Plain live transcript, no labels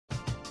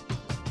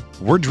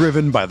We're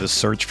driven by the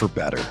search for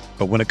better.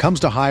 But when it comes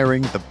to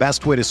hiring, the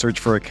best way to search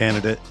for a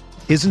candidate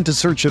isn't to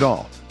search at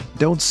all.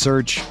 Don't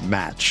search,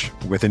 match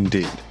with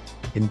Indeed.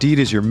 Indeed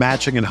is your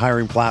matching and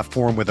hiring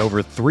platform with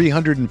over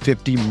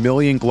 350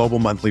 million global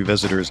monthly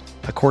visitors,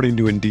 according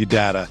to Indeed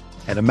data,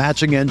 and a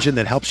matching engine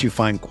that helps you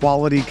find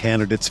quality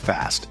candidates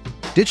fast.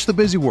 Ditch the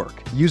busy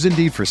work. Use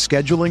Indeed for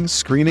scheduling,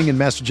 screening, and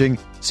messaging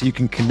so you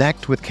can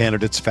connect with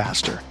candidates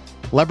faster.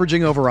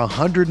 Leveraging over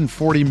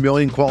 140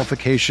 million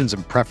qualifications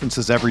and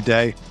preferences every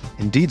day,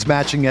 Indeed's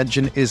matching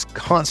engine is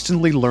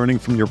constantly learning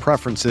from your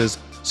preferences,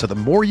 so the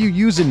more you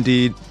use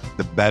Indeed,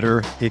 the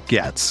better it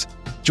gets.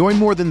 Join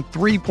more than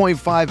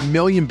 3.5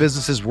 million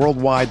businesses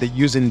worldwide that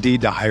use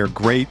Indeed to hire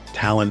great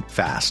talent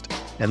fast.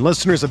 And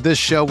listeners of this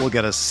show will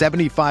get a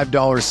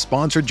 $75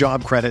 sponsored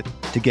job credit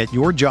to get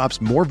your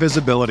jobs more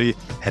visibility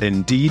at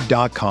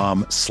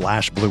Indeed.com/Blue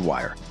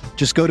Wire.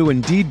 Just go to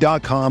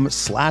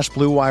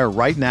Indeed.com/Blue Wire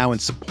right now and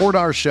support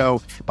our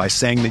show by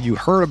saying that you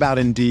heard about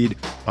Indeed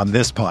on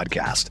this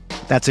podcast.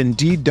 That's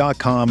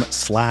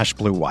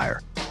Indeed.com/Blue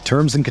Wire.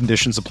 Terms and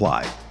conditions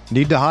apply.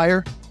 Need to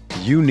hire?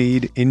 You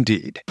need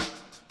Indeed.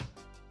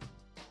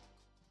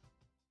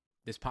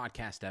 This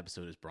podcast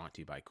episode is brought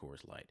to you by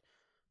Coors Light.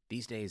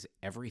 These days,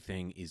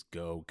 everything is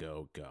go,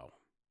 go, go.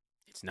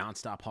 It's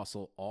nonstop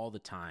hustle all the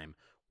time.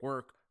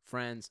 Work,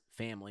 friends,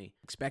 family,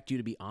 expect you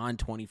to be on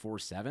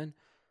 24/7.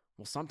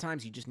 Well,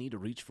 sometimes you just need to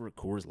reach for a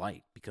Coors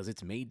Light because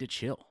it's made to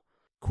chill.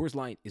 Coors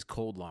Light is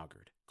cold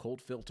lagered,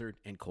 cold filtered,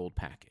 and cold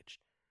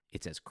packaged.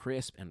 It's as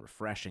crisp and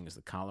refreshing as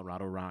the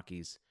Colorado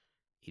Rockies.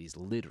 It is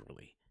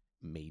literally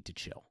made to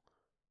chill.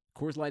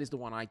 Coors Light is the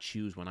one I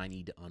choose when I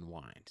need to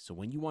unwind. So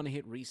when you want to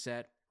hit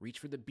reset, reach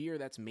for the beer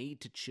that's made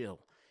to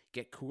chill.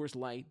 Get Coors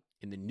Light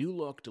in the new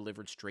look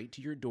delivered straight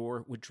to your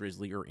door with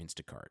Drizzly or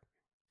Instacart.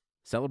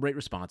 Celebrate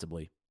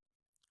responsibly.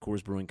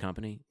 Coors Brewing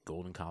Company,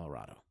 Golden,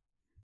 Colorado.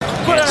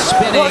 And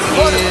spinning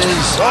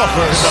is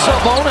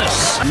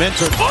Sabonis.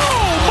 Mentor.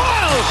 Oh,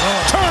 Miles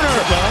Turner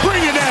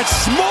bringing that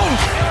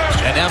smoke.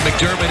 And now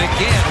McDermott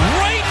again,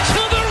 right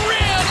to the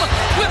rim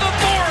with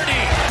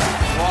authority.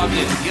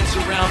 Brogdon gets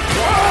around.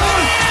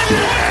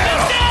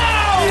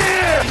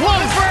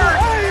 One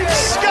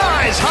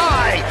skies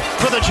high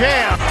for the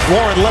jam.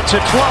 Warren lets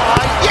it fly.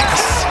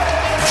 Yes!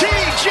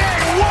 T.J.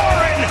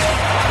 Warren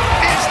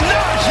is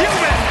not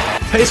human.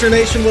 Pacer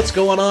Nation, what's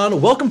going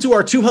on? Welcome to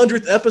our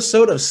 200th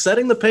episode of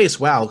Setting the Pace.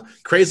 Wow,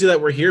 crazy that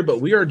we're here,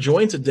 but we are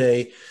joined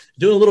today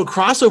doing a little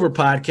crossover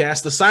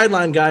podcast. The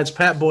sideline guys,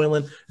 Pat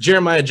Boylan,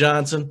 Jeremiah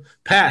Johnson.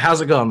 Pat,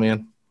 how's it going,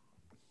 man?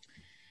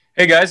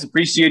 Hey, guys.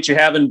 Appreciate you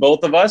having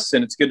both of us,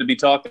 and it's good to be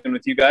talking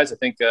with you guys. I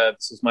think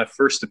this is my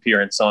first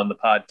appearance on the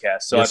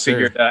podcast, so yes, I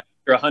figured after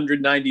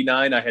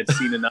 199, I had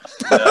seen enough.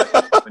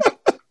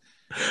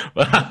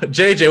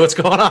 JJ, what's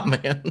going on,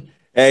 man?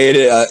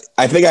 Hey,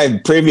 I think I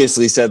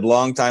previously said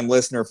long-time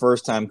listener,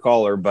 first-time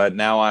caller, but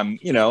now I'm,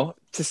 to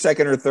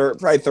second or third,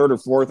 probably third or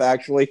fourth,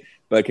 actually.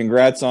 But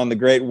congrats on the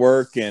great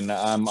work, and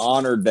I'm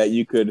honored that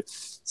you could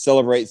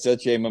celebrate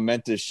such a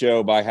momentous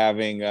show by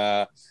having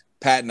Pat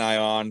and I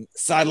on.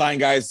 Sideline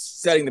guys,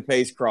 Setting the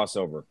Pace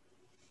crossover.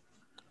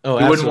 Oh,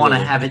 you wouldn't want to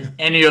have it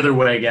any other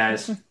way,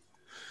 guys.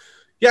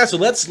 Yeah, so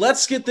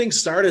let's get things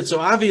started. So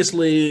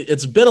obviously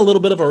it's been a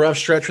little bit of a rough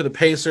stretch for the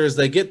Pacers.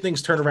 They get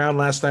things turned around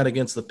last night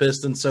against the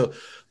Pistons. So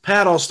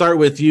Pat, I'll start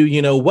with you.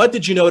 What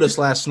did you notice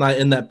last night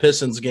in that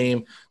Pistons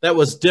game that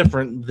was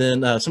different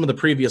than some of the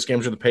previous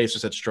games where the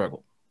Pacers had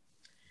struggled?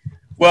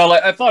 Well,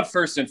 I thought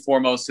first and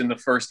foremost in the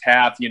first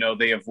half,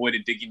 they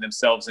avoided digging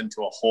themselves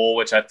into a hole,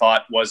 which I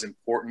thought was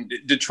important.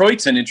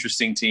 Detroit's an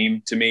interesting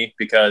team to me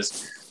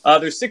because they're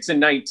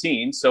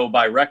 6-19. So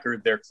by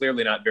record, they're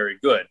clearly not very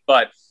good.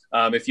 But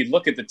if you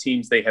look at the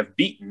teams they have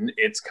beaten,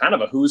 it's kind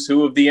of a who's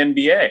who of the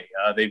NBA.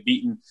 They've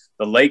beaten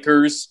the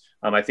Lakers.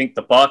 I think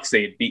the Bucks.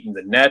 They had beaten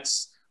the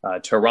Nets,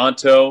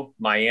 Toronto,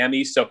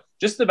 Miami. So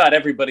just about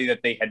everybody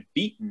that they had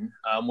beaten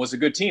was a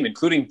good team,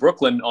 including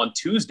Brooklyn on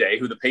Tuesday,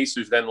 who the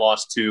Pacers then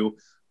lost to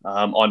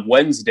on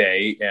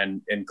Wednesday,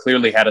 and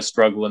clearly had a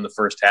struggle in the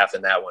first half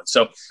in that one.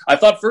 So I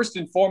thought first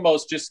and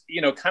foremost, just,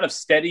 kind of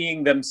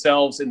steadying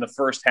themselves in the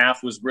first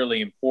half was really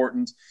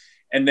important.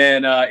 And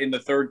then in the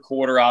third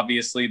quarter,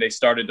 obviously, they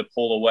started to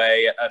pull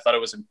away. I thought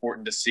it was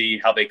important to see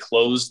how they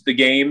closed the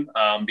game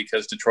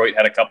because Detroit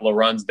had a couple of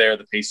runs there.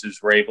 The Pacers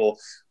were able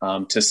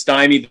to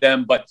stymie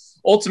them. But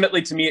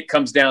ultimately, to me, it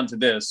comes down to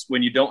this.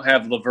 When you don't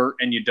have LeVert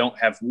and you don't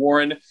have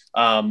Warren,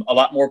 a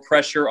lot more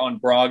pressure on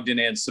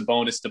Brogdon and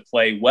Sabonis to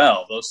play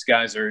well. Those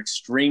guys are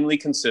extremely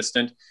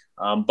consistent.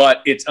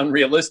 But it's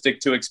unrealistic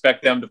to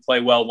expect them to play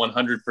well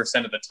 100%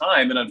 of the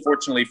time. And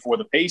unfortunately for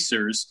the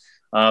Pacers,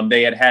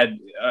 they had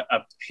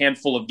a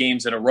handful of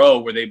games in a row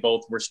where they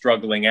both were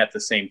struggling at the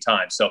same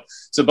time. So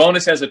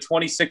Sabonis has a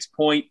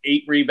 26-point,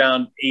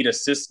 8-rebound,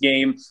 8-assist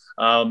game,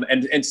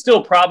 and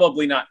still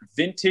probably not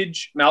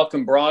vintage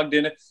Malcolm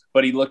Brogdon,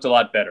 but he looked a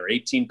lot better.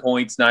 18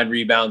 points, 9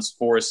 rebounds,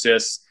 4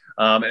 assists,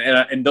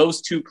 and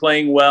those two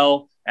playing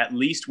well, at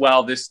least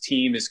while this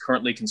team is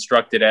currently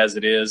constructed as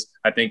it is,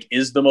 I think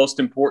is the most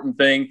important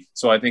thing.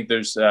 So I think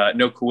there's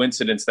no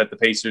coincidence that the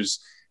Pacers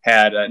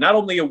had not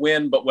only a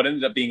win, but what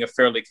ended up being a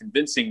fairly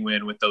convincing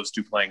win with those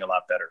two playing a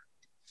lot better.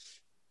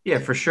 Yeah,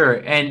 for sure.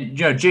 And,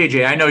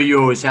 JJ, I know you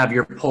always have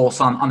your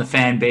pulse on the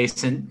fan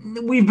base, and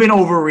we've been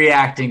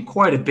overreacting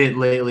quite a bit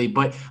lately,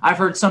 but I've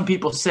heard some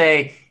people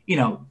say,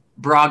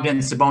 Brogdon and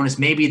Sabonis,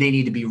 maybe they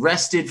need to be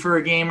rested for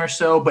a game or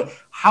so, but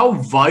how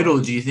vital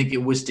do you think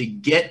it was to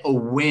get a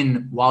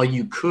win while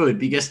you could?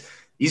 Because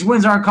these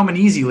wins aren't coming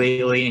easy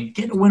lately, and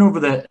getting a win over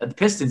the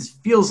Pistons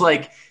feels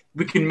like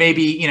we can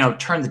maybe,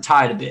 turn the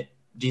tide a bit.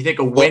 Do you think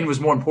a win was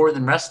more important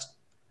than rest?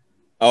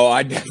 Oh,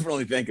 I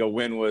definitely think a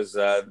win was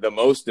the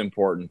most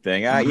important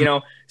thing.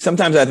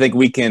 Sometimes I think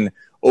we can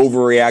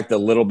overreact a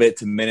little bit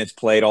to minutes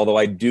played, although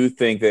I do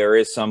think there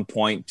is some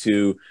point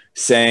to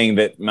saying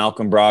that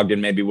Malcolm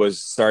Brogdon maybe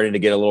was starting to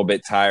get a little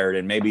bit tired,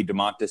 and maybe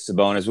Domantas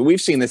Sabonis. But we've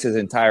seen this his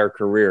entire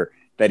career,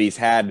 that he's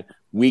had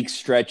weak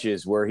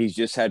stretches where he's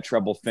just had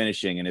trouble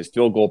finishing and his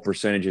field goal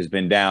percentage has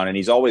been down, and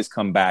he's always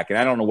come back. And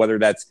I don't know whether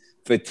that's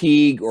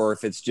fatigue or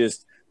if it's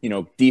just,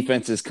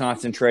 defense is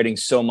concentrating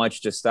so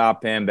much to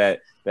stop him that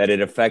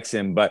it affects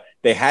him, but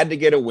they had to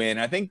get a win.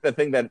 I think the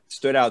thing that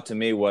stood out to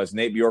me was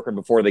Nate Bjorkgren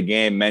before the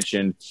game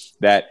mentioned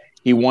that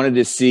he wanted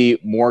to see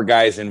more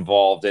guys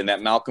involved and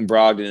that Malcolm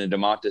Brogdon and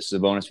Domantas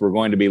Sabonis were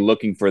going to be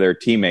looking for their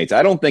teammates.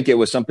 I don't think it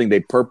was something they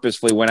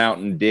purposefully went out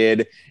and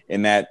did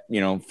in that,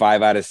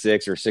 5 out of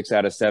 6 or 6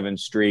 out of 7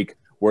 streak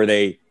where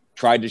they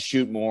tried to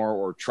shoot more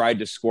or tried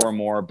to score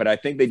more. But I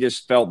think they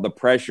just felt the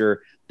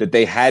pressure that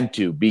they had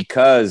to,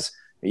 because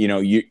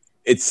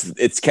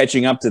it's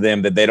catching up to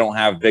them that they don't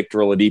have Victor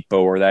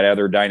Oladipo or that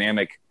other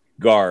dynamic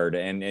guard,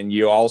 and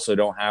you also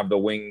don't have the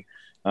wing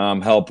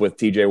help with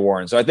TJ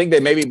Warren. So I think they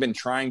maybe been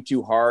trying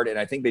too hard, and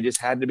I think they just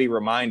had to be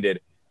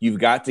reminded, you've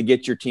got to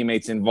get your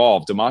teammates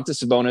involved.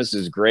 Domantas Sabonis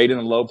is great in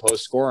the low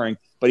post scoring,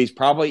 but he's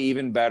probably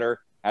even better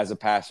as a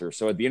passer.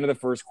 So at the end of the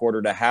first quarter,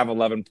 to have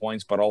 11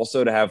 points, but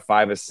also to have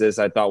 5 assists,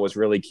 I thought was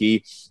really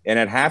key. And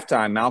at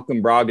halftime,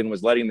 Malcolm Brogdon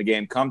was letting the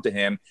game come to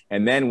him.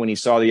 And then when he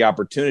saw the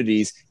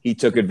opportunities, he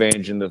took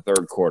advantage in the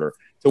third quarter.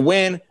 To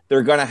win,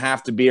 they're going to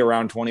have to be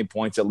around 20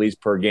 points at least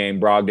per game,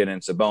 Brogdon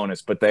and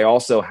Sabonis, but they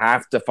also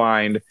have to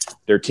find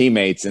their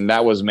teammates. And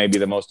that was maybe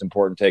the most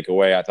important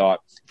takeaway, I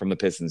thought, from the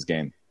Pistons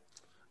game.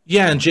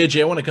 Yeah, and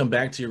JJ, I want to come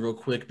back to you real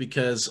quick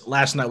because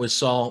last night we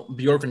saw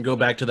Bjorkgren go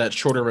back to that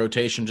shorter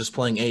rotation, just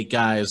playing 8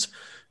 guys,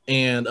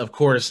 and of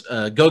course,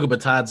 Goga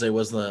Bitadze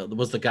was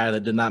the guy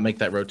that did not make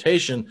that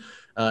rotation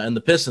in the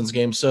Pistons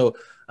game. So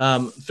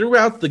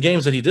throughout the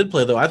games that he did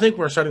play, though, I think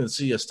we're starting to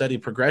see a steady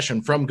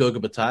progression from Goga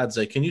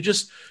Bitadze. Can you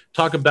just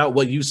talk about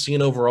what you've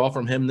seen overall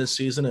from him this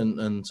season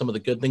and some of the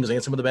good things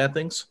and some of the bad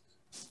things?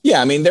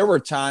 Yeah, I mean, there were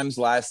times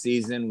last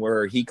season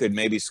where he could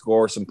maybe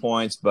score some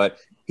points, but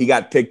he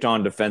got picked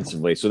on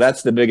defensively. So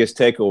that's the biggest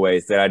takeaway,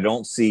 is that I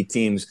don't see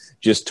teams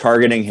just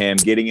targeting him,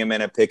 getting him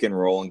in a pick and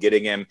roll and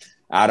getting him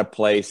out of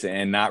place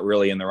and not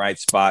really in the right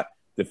spot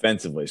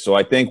defensively. So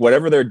I think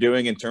whatever they're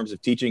doing in terms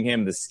of teaching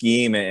him the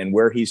scheme and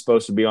where he's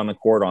supposed to be on the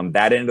court on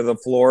that end of the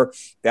floor,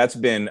 that's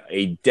been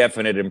a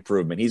definite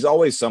improvement. He's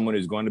always someone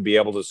who's going to be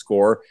able to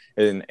score.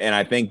 And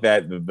I think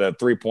that the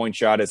 3-point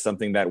shot is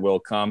something that will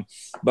come.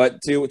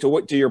 But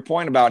to your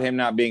point about him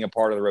not being a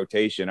part of the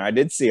rotation, I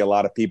did see a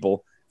lot of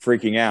people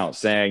freaking out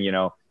saying,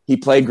 he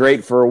played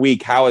great for a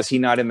week. How is he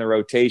not in the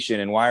rotation?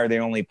 And why are they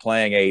only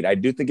playing 8? I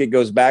do think it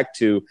goes back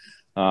to,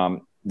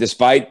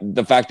 despite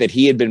the fact that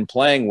he had been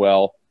playing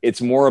well, it's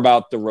more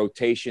about the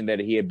rotation that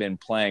he had been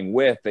playing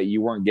with that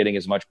you weren't getting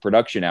as much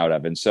production out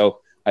of. And so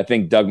I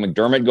think Doug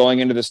McDermott going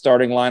into the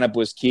starting lineup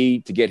was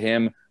key to get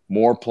him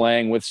more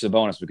playing with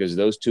Sabonis, because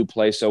those two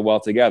play so well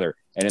together.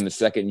 And in the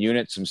second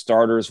unit, some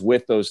starters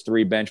with those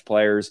 3 bench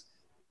players.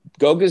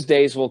 Goga's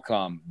days will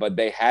come, but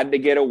they had to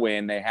get a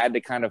win. They had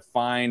to kind of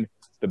find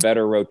the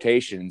better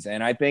rotations.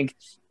 And I think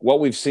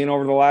what we've seen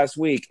over the last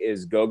week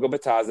is Goga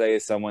Bitadze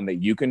is someone that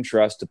you can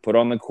trust to put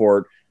on the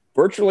court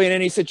virtually in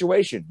any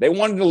situation. They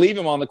wanted to leave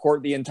him on the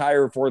court the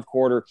entire fourth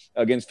quarter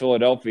against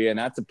Philadelphia, and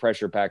that's a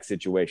pressure-packed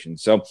situation.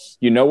 So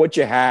you know what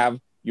you have.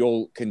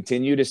 You'll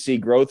continue to see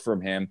growth from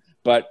him.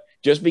 But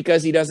just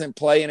because he doesn't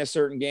play in a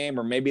certain game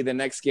or maybe the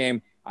next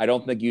game, I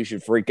don't think you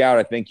should freak out.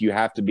 I think you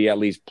have to be at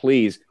least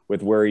pleased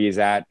with where he is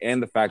at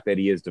and the fact that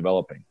he is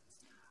developing.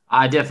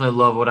 I definitely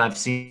love what I've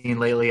seen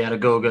lately out of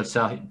Goga.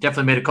 So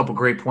definitely made a couple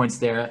great points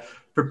there.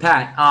 For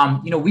Pat,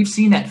 we've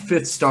seen that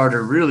 5th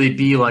starter really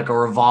be like a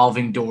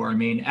revolving door. I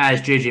mean,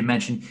 as JJ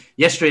mentioned,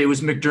 yesterday it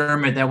was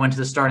McDermott that went to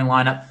the starting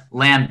lineup,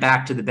 Lamb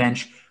back to the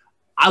bench.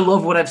 I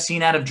love what I've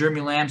seen out of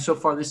Jeremy Lamb so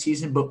far this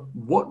season, but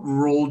what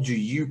role do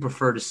you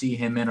prefer to see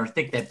him in or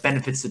think that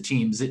benefits the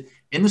team? Is it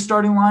in the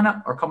starting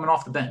lineup or coming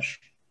off the bench?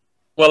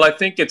 Well, I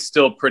think it's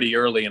still pretty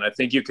early, and I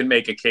think you can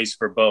make a case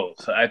for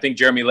both. I think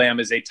Jeremy Lamb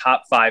is a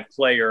top 5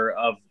 player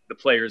of the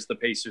players the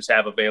Pacers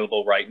have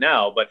available right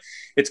now, but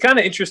it's kind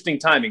of interesting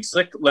timing.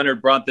 Slick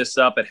Leonard brought this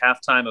up at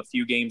halftime a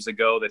few games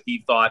ago that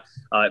he thought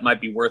it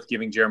might be worth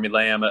giving Jeremy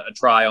Lamb a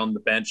try on the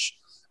bench,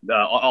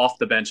 off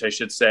the bench, I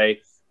should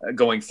say,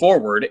 going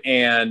forward.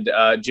 And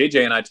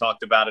JJ and I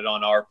talked about it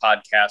on our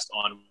podcast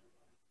on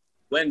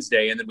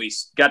Wednesday, and then we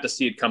got to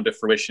see it come to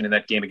fruition in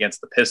that game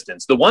against the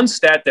Pistons. The one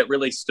stat that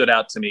really stood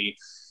out to me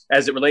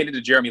as it related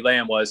to Jeremy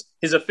Lamb was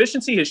his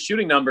efficiency. His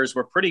shooting numbers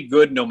were pretty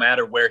good no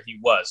matter where he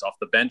was, off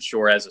the bench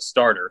or as a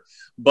starter.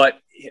 But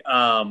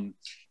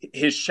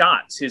his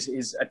shots,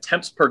 his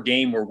attempts per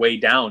game were way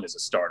down as a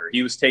starter.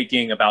 He was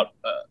taking about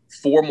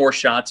 4 more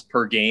shots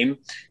per game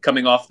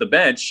coming off the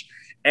bench.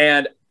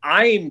 And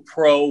I'm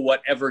pro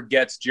whatever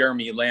gets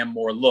Jeremy Lamb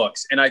more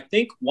looks. And I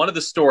think one of the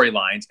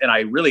storylines, and I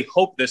really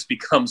hope this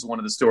becomes one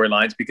of the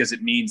storylines because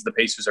it means the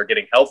Pacers are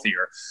getting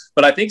healthier,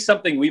 but I think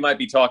something we might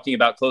be talking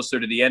about closer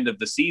to the end of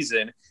the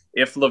season,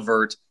 if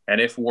LeVert and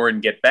if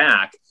Warren get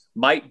back,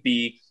 might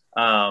be,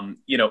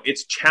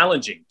 it's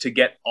challenging to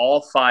get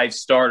all 5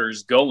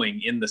 starters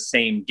going in the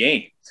same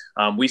game.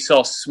 We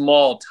saw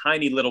small,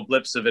 tiny little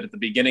blips of it at the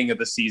beginning of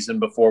the season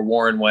before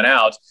Warren went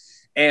out.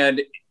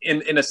 And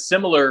in a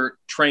similar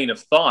line of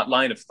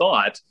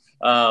thought,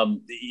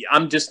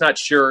 I'm just not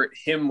sure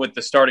him with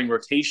the starting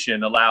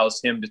rotation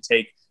allows him to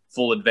take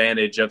full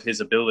advantage of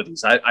his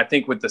abilities. I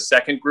think with the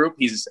second group,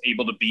 he's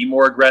able to be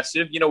more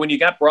aggressive. You know, when you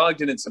got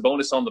Brogdon and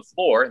Sabonis on the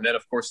floor, and then,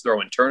 of course,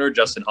 throw in Turner,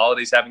 Justin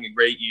Holiday's having a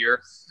great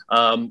year,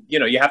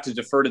 you have to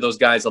defer to those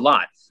guys a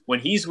lot. When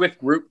he's with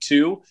group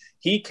 2,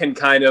 he can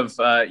kind of,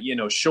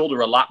 shoulder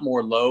a lot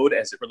more load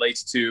as it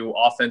relates to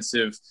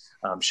offensive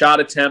shot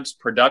attempts,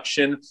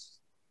 production.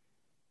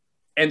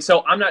 And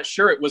so I'm not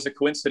sure it was a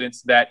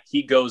coincidence that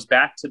he goes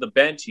back to the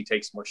bench. He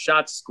takes more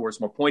shots, scores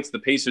more points. The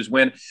Pacers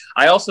win.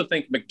 I also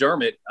think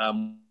McDermott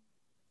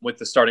with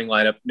the starting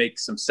lineup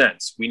makes some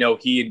sense. We know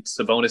he and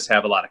Sabonis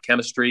have a lot of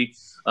chemistry,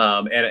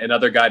 and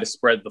another guy to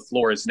spread the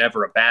floor is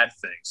never a bad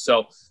thing.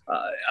 So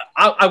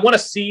I want to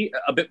see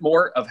a bit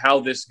more of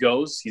how this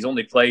goes. He's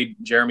only played,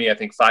 Jeremy, I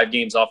think 5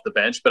 games off the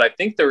bench, but I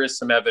think there is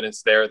some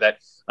evidence there that,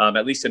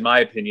 at least in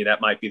my opinion,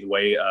 that might be the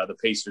way the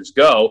Pacers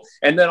go.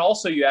 And then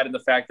also you add in the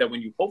fact that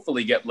when you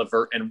hopefully get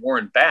LeVert and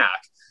Warren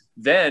back,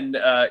 then,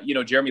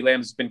 Jeremy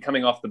Lamb's been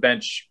coming off the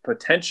bench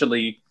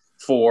potentially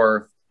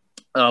for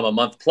a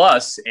month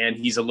plus, and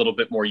he's a little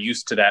bit more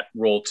used to that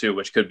role too,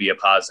 which could be a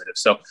positive.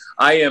 So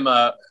I am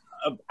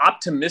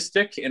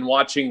optimistic in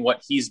watching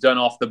what he's done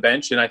off the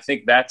bench. And I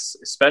think that's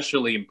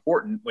especially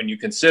important when you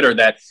consider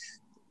that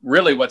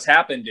really what's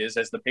happened is,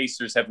 as the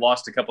Pacers have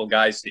lost a couple of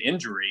guys to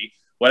injury,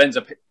 what ends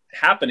up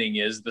happening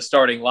is the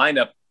starting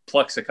lineup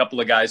plucks a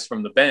couple of guys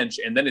from the bench,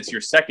 and then it's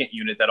your second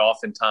unit that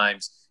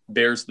oftentimes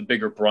bears the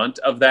bigger brunt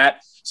of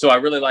that. So I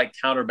really like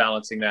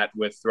counterbalancing that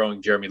with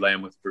throwing Jeremy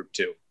Lamb with group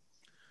 2.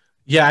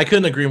 Yeah, I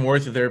couldn't agree more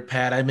with you there,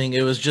 Pat. I mean,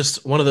 it was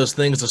just one of those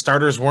things. The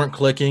starters weren't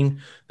clicking.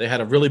 They had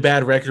a really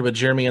bad record with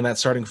Jeremy in that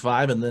starting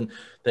 5, and then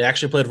they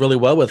actually played really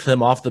well with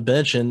him off the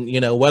bench. And,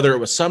 whether it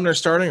was Sumner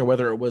starting or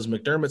whether it was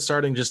McDermott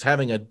starting, just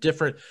having a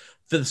different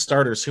fifth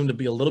starter seemed to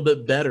be a little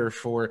bit better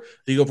for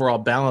the overall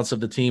balance of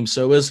the team.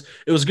 So it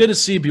was good to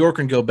see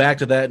Bjorkgren go back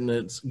to that, and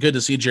it's good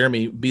to see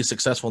Jeremy be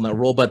successful in that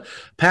role. But,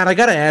 Pat, I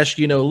got to ask,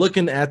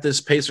 looking at this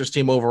Pacers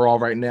team overall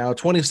right now,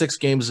 26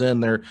 games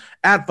in, they're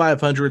at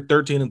 500,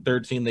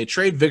 13-13. They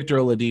trade Victor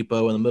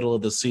Oladipo in the middle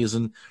of the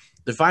season.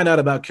 They find out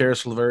about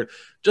Caris LeVert.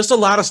 Just a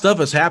lot of stuff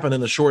has happened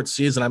in the short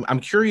season. I'm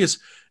curious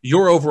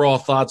your overall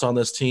thoughts on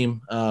this team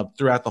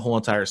throughout the whole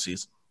entire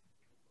season.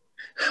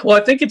 Well,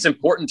 I think it's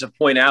important to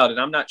point out, and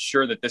I'm not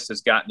sure that this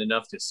has gotten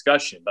enough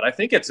discussion, but I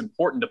think it's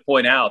important to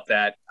point out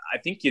that I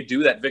think you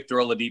do that Victor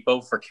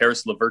Oladipo for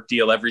Caris LeVert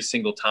deal every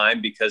single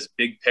time, because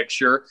big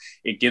picture,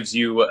 it gives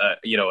you a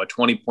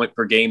 20-point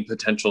per game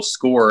potential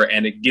score,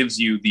 and it gives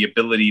you the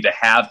ability to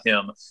have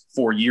him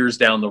for years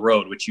down the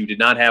road, which you did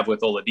not have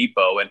with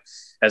Oladipo. And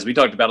as we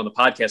talked about on the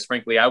podcast,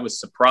 frankly, I was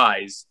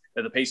surprised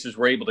that the Pacers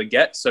were able to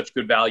get such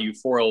good value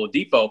for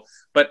Oladipo.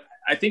 But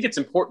I think it's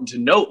important to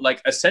note,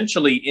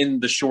 essentially in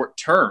the short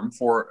term,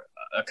 for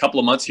a couple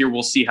of months here,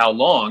 we'll see how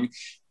long,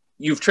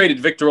 you've traded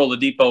Victor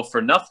Oladipo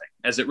for nothing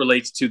as it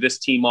relates to this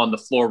team on the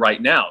floor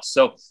right now.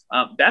 So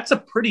that's a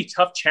pretty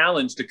tough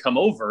challenge to come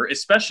over,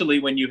 especially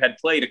when you had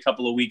played a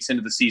couple of weeks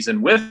into the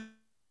season with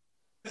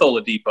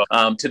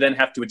Oladipo, to then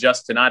have to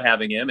adjust to not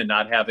having him and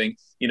not having,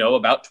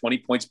 about 20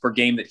 points per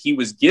game that he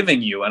was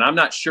giving you. And I'm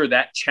not sure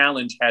that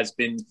challenge has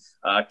been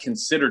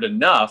considered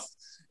enough.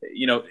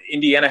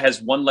 Indiana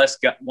has one less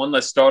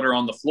starter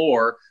on the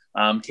floor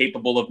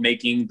capable of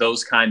making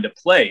those kind of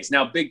plays.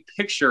 Now, big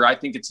picture, I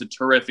think it's a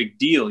terrific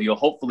deal. You'll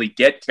hopefully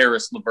get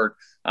Caris LeVert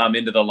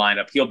into the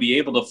lineup. He'll be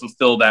able to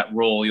fulfill that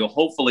role. You'll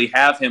hopefully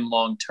have him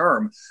long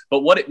term. But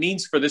what it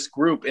means for this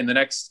group in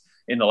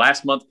the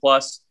last month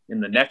plus,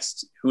 in the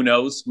next, who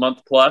knows,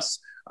 month plus,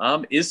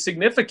 is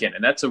significant.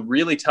 And that's a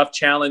really tough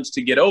challenge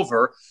to get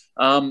over.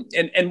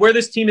 And where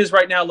this team is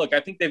right now, look, I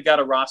think they've got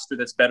a roster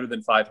that's better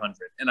than 500.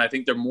 And I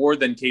think they're more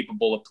than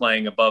capable of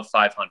playing above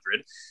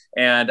 500.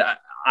 And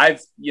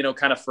I've,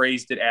 kind of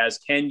phrased it as,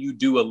 can you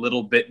do a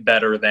little bit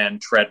better than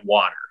tread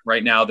water?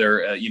 Right now,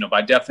 they're,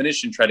 by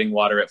definition, treading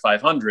water at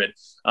 500.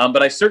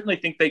 But I certainly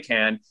think they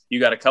can. You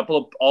got a couple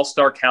of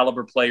all-star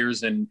caliber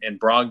players in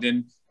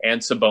Brogdon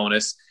and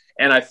Sabonis.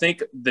 And I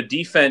think the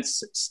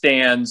defense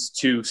stands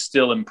to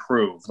still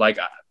improve.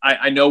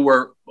 I know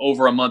we're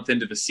over a month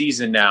into the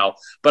season now,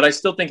 but I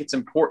still think it's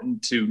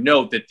important to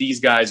note that these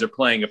guys are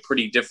playing a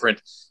pretty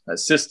different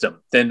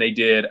system than they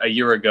did a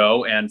year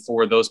ago. And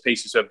for those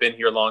Pacers who have been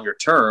here longer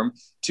term,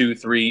 2,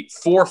 3,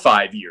 4,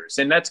 5 years,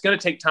 and that's going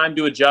to take time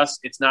to adjust.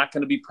 It's not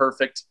going to be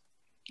perfect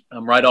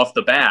right off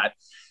the bat.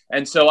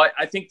 And so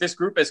I think this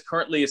group as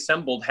currently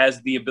assembled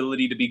has the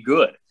ability to be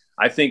good.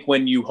 I think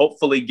when you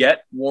hopefully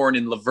get Warren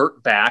and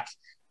LeVert back,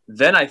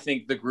 then I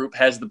think the group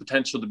has the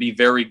potential to be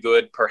very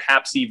good,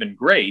 perhaps even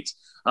great.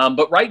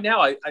 But right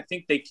now, I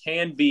think they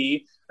can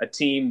be a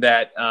team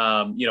that,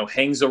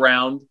 hangs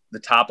around the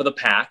top of the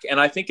pack. And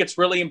I think it's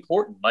really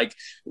important. Like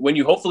when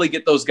you hopefully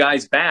get those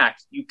guys back,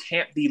 you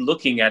can't be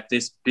looking at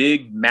this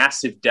big,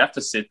 massive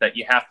deficit that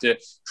you have to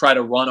try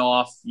to run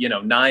off,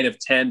 9 of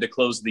 10 to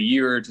close the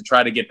year to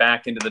try to get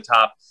back into the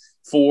top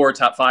 4,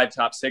 top 5,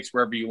 top 6,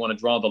 wherever you want to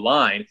draw the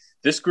line.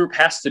 This group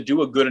has to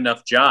do a good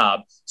enough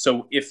job.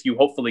 So if you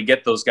hopefully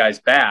get those guys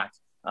back,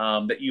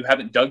 that you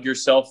haven't dug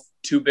yourself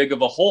too big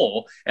of a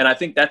hole. And I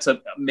think that's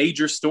a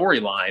major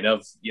storyline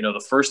of,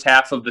 the first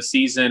half of the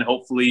season.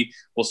 Hopefully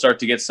we'll start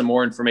to get some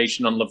more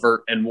information on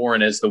LeVert and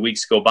Warren as the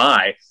weeks go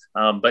by.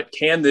 But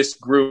can this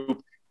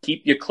group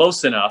keep you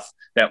close enough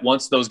that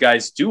once those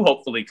guys do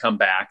hopefully come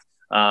back,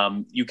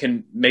 you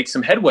can make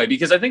some headway?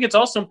 Because I think it's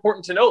also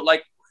important to note,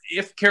 like,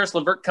 if Caris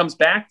LeVert comes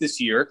back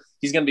this year,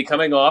 he's going to be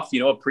coming off,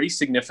 a pretty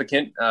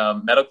significant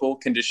medical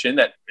condition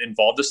that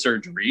involved a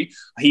surgery.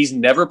 He's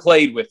never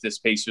played with this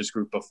Pacers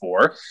group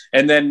before.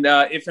 And then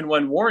if and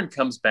when Warren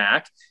comes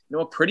back,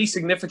 a pretty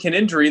significant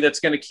injury that's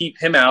going to keep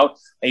him out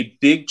a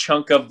big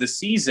chunk of the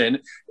season.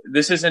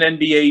 This is an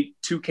NBA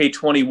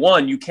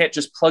 2K21. You can't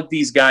just plug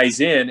these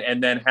guys in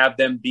and then have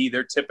them be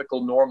their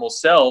typical normal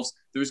selves.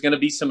 There's going to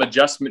be some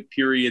adjustment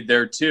period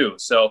there too.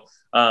 So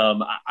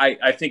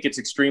I think it's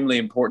extremely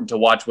important to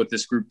watch what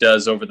this group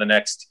does over the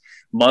next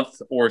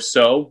month or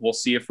so. We'll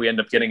see if we end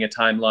up getting a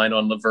timeline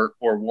on LeVert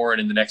or Warren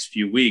in the next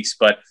few weeks,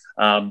 but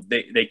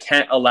they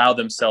can't allow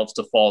themselves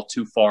to fall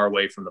too far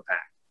away from the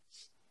pack.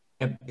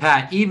 And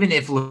Pat, even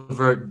if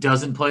LeVert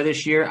doesn't play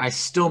this year, I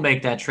still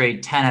make that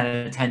trade 10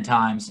 out of 10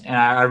 times. And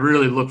I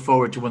really look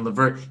forward to when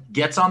LeVert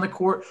gets on the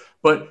court.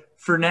 But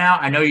for now,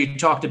 I know you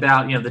talked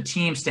about, the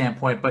team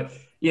standpoint, but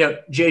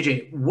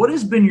JJ, what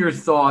has been your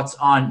thoughts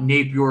on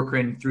Nate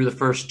Bjorkgren through the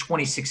first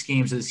 26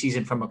 games of the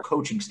season from a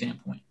coaching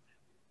standpoint?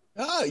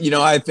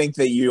 I think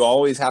that you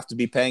always have to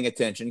be paying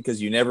attention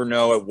because you never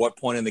know at what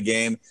point in the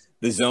game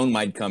the zone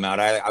might come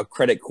out. I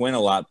credit Quinn a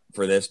lot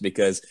for this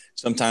because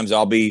sometimes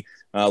I'll be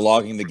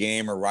logging the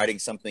game or writing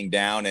something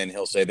down and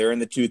he'll say they're in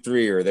the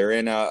 2-3 or they're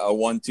in a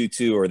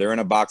 1-2-2 or they're in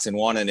a box and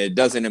 1, and it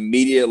doesn't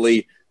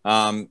immediately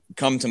come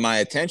to my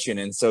attention.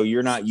 And so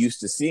you're not used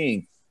to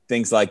seeing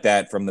things like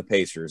that from the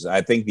Pacers.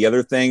 I think the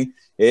other thing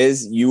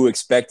is you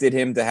expected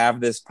him to have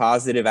this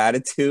positive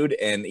attitude,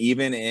 and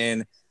even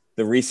in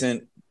the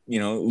recent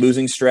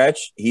losing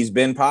stretch, he's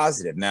been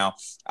positive. Now,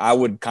 I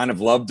would kind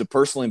of love to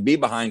personally be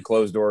behind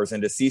closed doors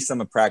and to see some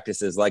of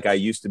practices like I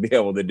used to be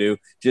able to do,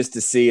 just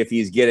to see if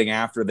he's getting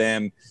after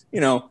them,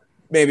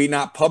 maybe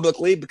not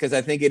publicly, because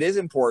I think it is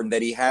important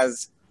that he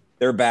has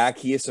their back.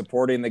 He is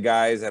supporting the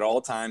guys at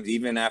all times,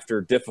 even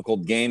after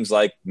difficult games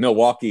like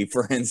Milwaukee,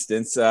 for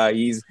instance.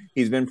 He's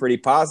been pretty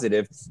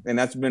positive, and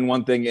that's been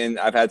one thing. And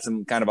I've had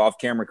some kind of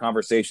off-camera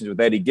conversations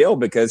with Eddie Gill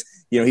because,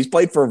 he's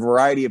played for a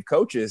variety of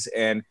coaches,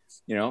 and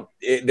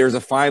there's a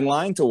fine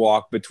line to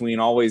walk between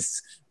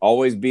always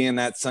being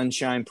that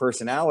sunshine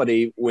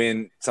personality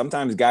when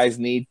sometimes guys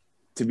need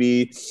to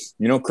be,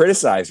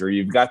 criticized, or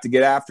you've got to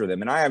get after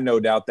them. And I have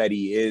no doubt that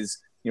he is,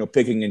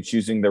 picking and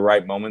choosing the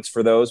right moments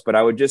for those. But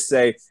I would just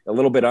say a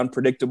little bit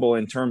unpredictable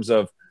in terms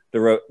of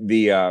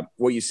the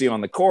what you see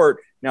on the court.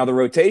 Now, the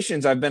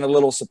rotations, I've been a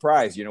little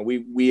surprised.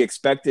 We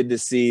expected to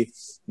see,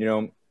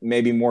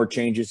 maybe more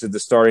changes to the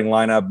starting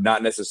lineup,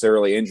 not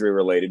necessarily injury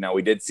related. Now,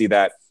 we did see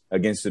that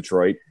against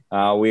Detroit.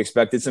 We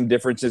expected some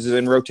differences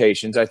in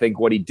rotations. I think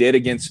what he did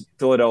against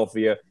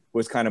Philadelphia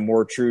was kind of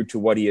more true to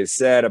what he has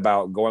said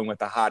about going with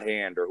the hot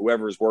hand or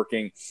whoever is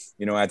working,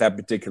 at that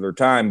particular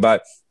time.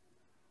 But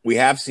we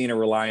have seen a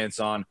reliance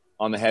on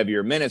the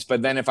heavier minutes.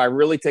 But then if I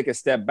really take a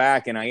step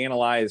back and I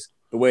analyze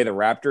the way the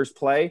Raptors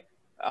play,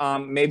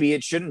 maybe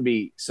it shouldn't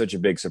be such a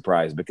big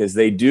surprise because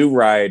they do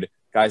ride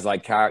guys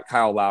like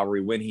Kyle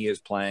Lowry when he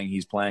is playing.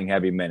 He's playing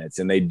heavy minutes,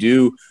 and they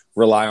do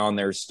rely on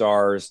their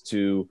stars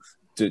to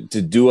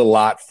do a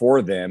lot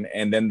for them,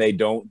 and then they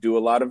don't do a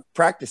lot of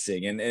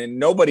practicing. And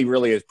nobody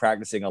really is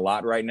practicing a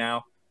lot right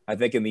now, I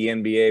think, in the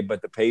NBA,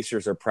 but the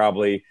Pacers are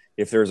probably,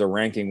 if there's a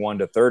ranking 1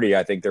 to 30,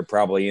 I think they're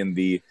probably in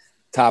the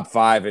top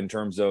 5 in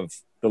terms of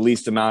the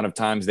least amount of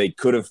times they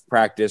could have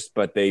practiced,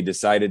 but they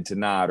decided to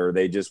not, or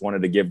they just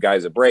wanted to give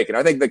guys a break. And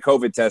I think the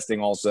COVID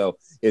testing also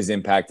is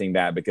impacting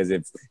that, because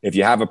if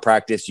you have a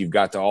practice, you've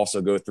got to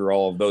also go through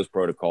all of those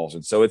protocols.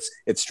 And so it's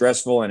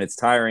stressful and it's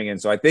tiring. And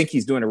so I think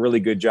he's doing a really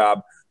good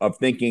job of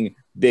thinking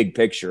big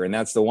picture. And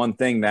that's the one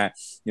thing that,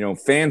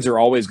 fans are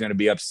always going to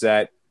be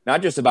upset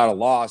not just about a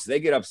loss, they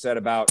get upset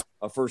about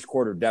a first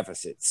quarter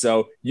deficit.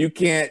 So you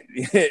can't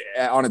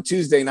on a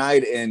Tuesday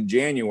night in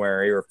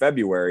January or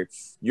February,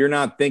 you're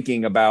not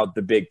thinking about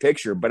the big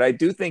picture. But I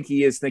do think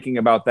he is thinking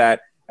about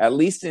that, at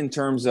least in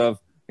terms of,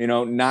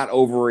 not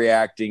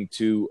overreacting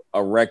to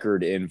a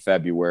record in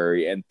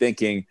February and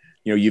thinking,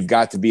 you've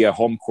got to be a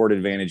home court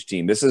advantage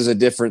team. This is a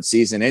different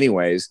season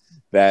anyways,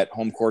 that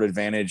home court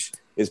advantage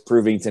is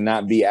proving to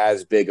not be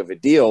as big of a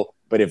deal.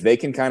 But if they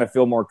can kind of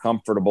feel more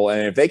comfortable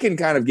and if they can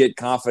kind of get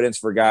confidence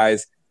for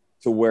guys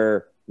to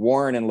where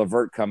Warren and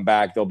LeVert come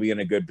back, they'll be in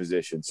a good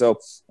position. So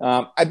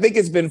I think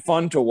it's been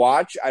fun to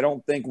watch. I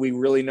don't think we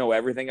really know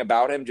everything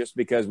about him just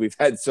because we've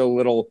had so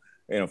little,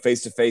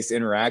 face-to-face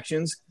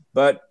interactions.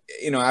 But,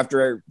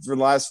 for the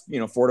last,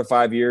 4 to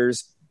 5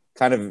 years,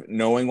 kind of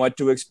knowing what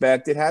to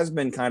expect, it has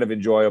been kind of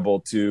enjoyable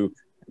to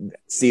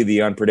see the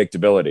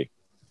unpredictability.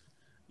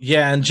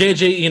 Yeah, and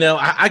JJ,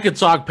 I could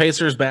talk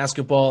Pacers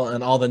basketball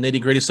and all the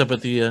nitty-gritty stuff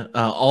with you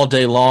all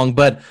day long,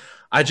 but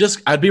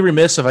I'd be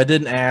remiss if I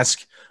didn't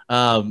ask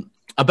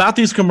about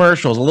these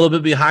commercials, a little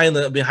bit behind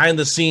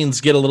the scenes,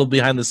 get a little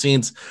behind the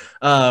scenes,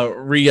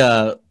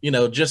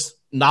 just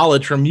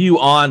knowledge from you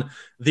on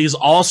these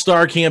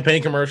all-star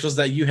campaign commercials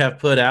that you have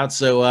put out.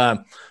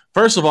 So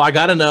first of all, I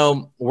got to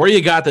know where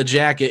you got the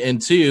jacket,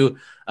 and two,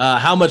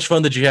 how much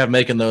fun did you have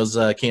making those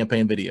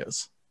campaign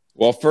videos?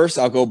 Well, first,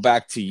 I'll go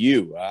back to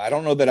you. I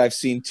don't know that I've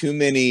seen too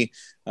many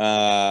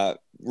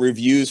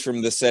reviews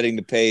from the Setting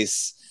the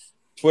Pace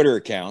Twitter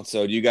account.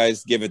 So do you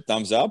guys give it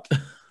thumbs up?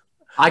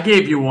 I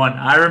gave you one.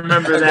 I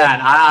remember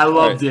that. I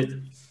loved it.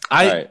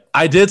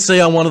 I did say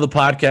on one of the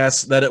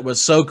podcasts that it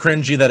was so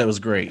cringy that it was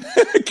great.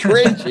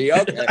 Cringy,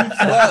 okay.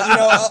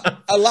 Well,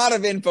 a lot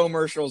of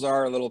infomercials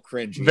are a little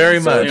cringy.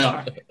 Very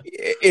much.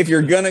 If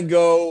you're going to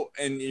go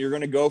and you're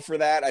going to go for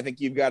that, I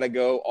think you've got to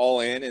go all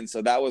in. And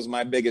so that was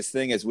my biggest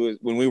thing is when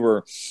we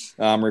were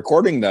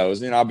recording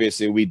those, and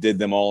obviously we did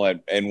them all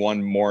in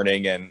one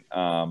morning. And,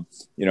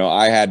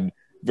 I had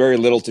very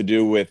little to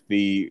do with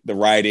the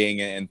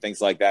writing and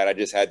things like that. I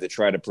just had to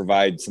try to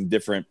provide some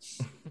different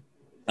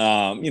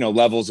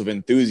levels of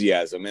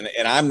enthusiasm.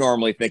 And I'm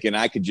normally thinking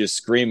I could just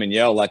scream and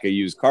yell like a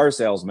used car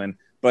salesman,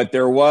 but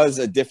there was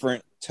a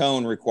different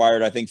tone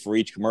required, I think, for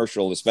each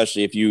commercial,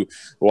 especially if you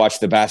watch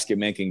the Basket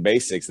Making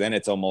Basics, then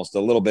it's almost a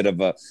little bit of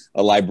a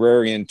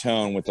librarian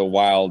tone with a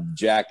wild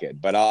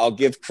jacket. But I'll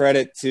give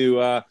credit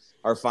to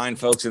our fine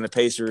folks in the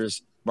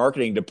Pacers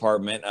marketing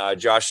department.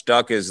 Josh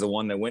Stuck is the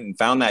one that went and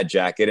found that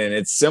jacket. And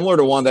it's similar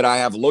to one that I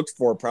have looked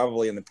for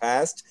probably in the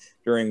past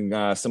during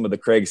some of the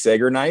Craig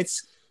Sager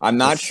nights. I'm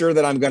not sure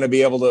that I'm going to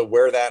be able to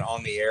wear that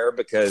on the air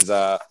because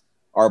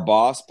our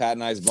boss, Pat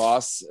and I's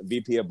boss,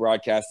 VP of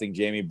Broadcasting,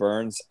 Jamie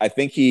Burns, I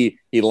think he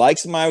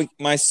likes my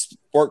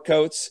sport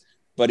coats,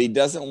 but he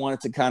doesn't want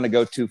it to kind of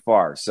go too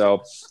far.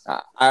 So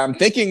I'm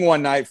thinking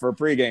one night for a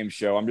pregame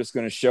show, I'm just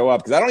going to show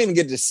up because I don't even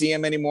get to see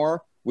him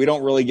anymore. We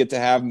don't really get to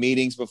have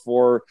meetings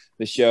before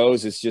the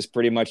shows. It's just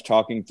pretty much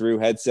talking through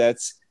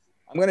headsets.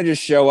 I'm going to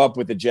just show up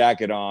with the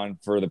jacket on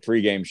for the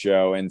pregame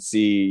show and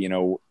see,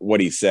 what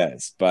he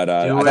says. But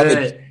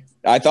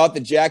I thought the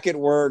jacket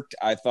worked.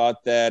 I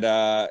thought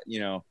that,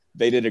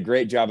 they did a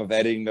great job of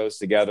editing those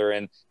together.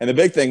 And the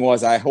big thing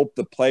was I hope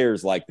the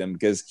players liked them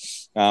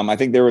because I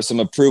think there was some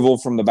approval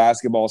from the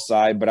basketball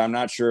side, but I'm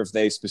not sure if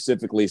they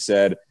specifically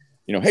said,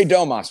 hey,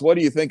 Domas, what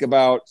do you think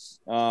about,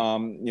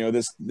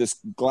 this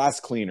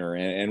glass cleaner?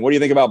 And what do you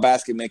think about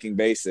Basket Making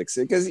Basics?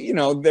 Because,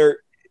 they're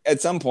at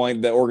some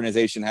point the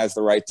organization has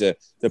the right to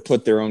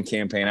put their own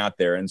campaign out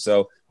there. And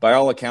so by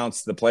all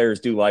accounts, the players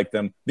do like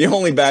them. The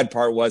only bad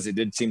part was it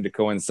did seem to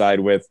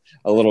coincide with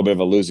a little bit of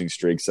a losing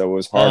streak. So it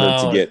was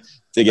harder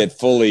to get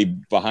fully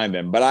behind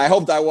them. But I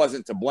hoped I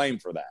wasn't to blame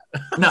for that.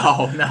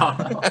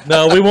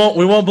 No, we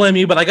won't blame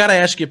you. But I got to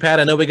ask you,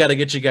 Pat, I know we got to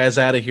get you guys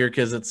out of here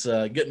because it's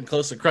getting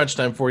close to crunch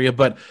time for you.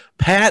 But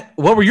Pat,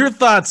 what were your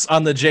thoughts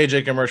on the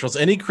JJ commercials?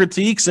 Any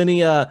critiques?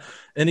 Any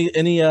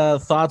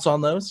thoughts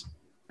on those?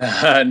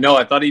 No,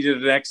 I thought he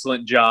did an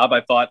excellent job.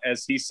 I thought,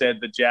 as he said,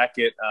 the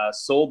jacket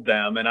sold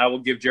them. And I will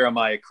give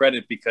Jeremiah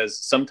credit because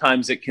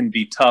sometimes it can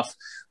be tough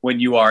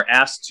when you are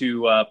asked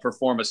to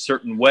perform a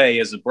certain way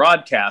as a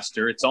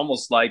broadcaster. It's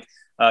almost like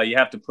you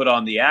have to put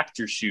on the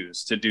actor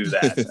shoes to do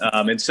that.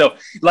 And so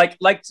like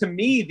to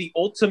me, the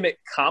ultimate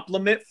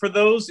compliment for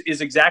those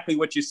is exactly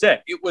what you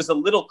said. It was a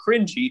little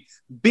cringy.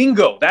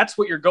 Bingo. That's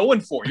what you're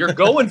going for. You're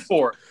going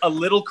for a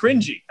little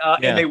cringy.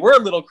 And they were a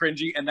little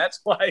cringy. And that's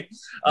why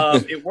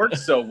it worked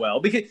so well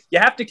because you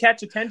have to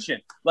catch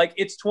attention. Like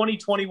it's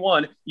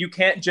 2021. You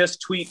can't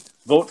just tweet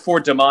vote for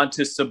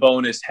Domantas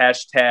Sabonis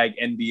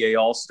 #NBA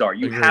All-Star.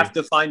 You have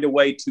to find a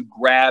way to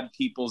grab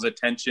people's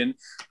attention.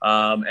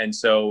 And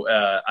so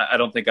I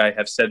don't think I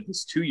have said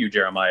this to you,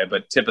 Jeremiah,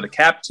 but tip of the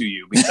cap to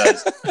you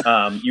because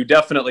you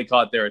definitely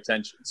caught their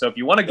attention. So if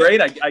you want a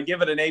grade, I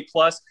give it an A+,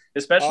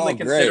 especially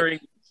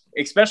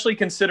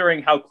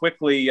considering how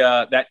quickly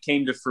that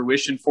came to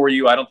fruition for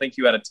you. I don't think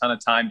you had a ton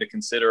of time to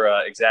consider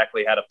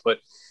exactly how to put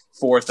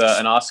forth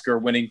an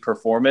Oscar-winning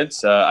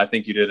performance. I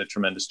think you did a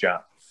tremendous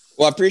job.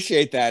 Well, I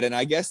appreciate that. And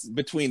I guess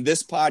between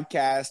this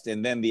podcast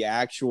and then the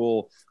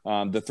actual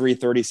the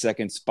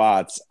 330-second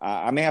spots,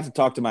 I may have to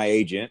talk to my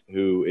agent,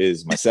 who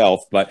is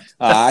myself. But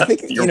I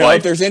think,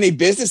 if there's any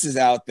businesses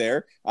out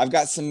there, I've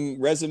got some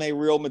resume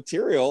reel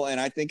material, and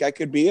I think I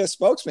could be a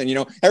spokesman.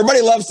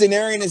 Everybody loves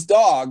Daenerys and his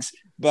dogs.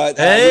 But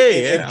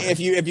if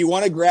you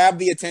want to grab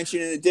the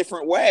attention in a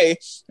different way,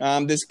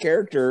 this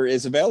character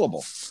is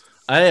available.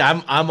 Hey,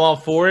 I'm all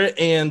for it,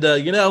 and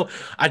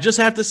I just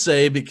have to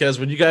say, because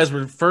when you guys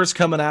were first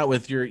coming out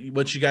with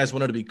what you guys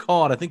wanted to be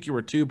called, I think you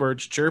were Two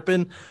Birds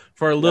Chirping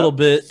for a little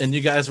bit, and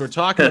you guys were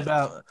talking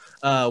about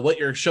what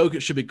your show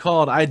should be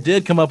called. I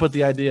did come up with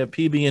the idea of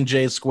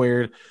PB&J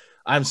Squared.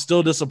 I'm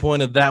still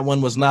disappointed that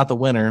one was not the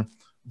winner,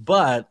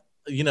 but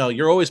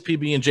you're always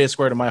PB&J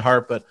Squared in my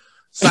heart. But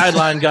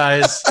Sideline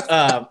Guys,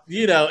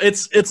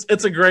 it's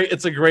a great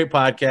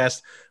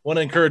podcast. I want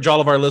to encourage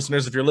all of our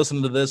listeners, if you're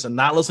listening to this and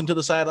not listening to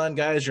the Sideline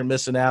Guys, you're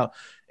missing out.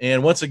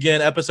 And once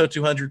again, episode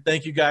 200,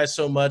 thank you guys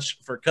so much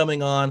for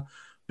coming on,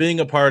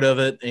 being a part of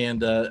it.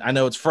 And I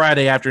know it's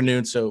Friday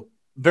afternoon, so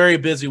very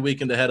busy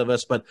weekend ahead of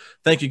us, but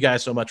thank you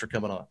guys so much for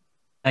coming on.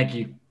 Thank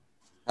you.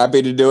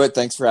 Happy to do it.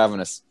 Thanks for having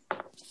us.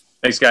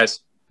 Thanks,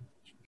 guys.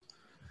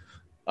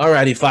 All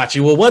righty,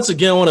 Facci. Well, once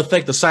again, I want to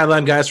thank the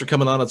Sideline Guys for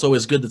coming on. It's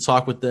always good to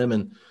talk with them.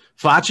 And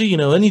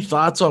Facci, any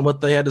thoughts on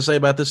what they had to say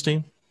about this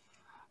team?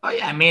 Oh,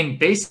 yeah. I mean,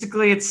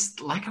 basically, it's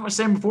like I was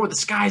saying before, the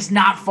sky's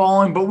not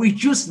falling, but we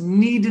just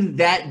needed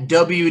that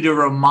W to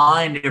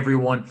remind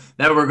everyone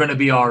that we're going to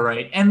be all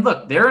right. And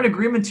look, they're in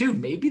agreement, too.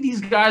 Maybe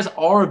these guys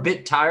are a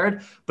bit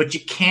tired, but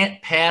you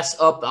can't pass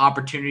up the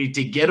opportunity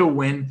to get a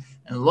win.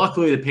 And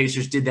luckily, the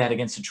Pacers did that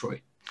against Detroit.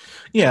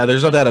 Yeah,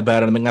 there's no doubt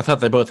about it. I mean, I thought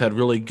they both had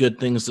really good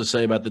things to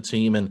say about the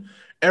team and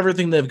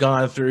everything they've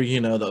gone through, the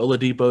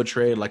Oladipo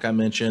trade, like I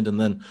mentioned. And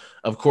then,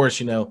 of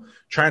course,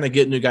 trying to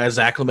get new guys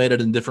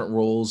acclimated in different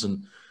roles.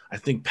 And I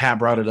think Pat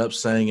brought it up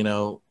saying,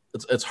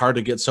 it's hard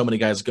to get so many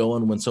guys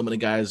going when so many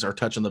guys are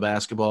touching the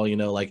basketball.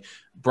 Like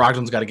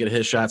Brogdon's got to get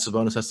his shot,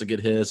 Sabonis has to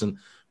get his, and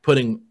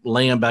putting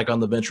Lamb back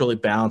on the bench really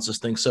balances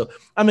things. So,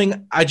 I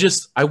mean, I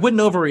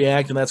wouldn't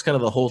overreact, and that's kind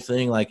of the whole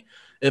thing. Like,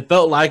 it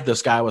felt like the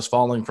sky was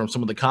falling from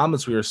some of the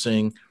comments we were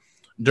seeing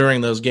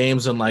during those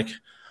games. And, like,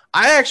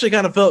 I actually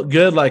kind of felt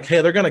good, like,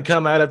 hey, they're going to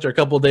come out after a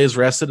couple of days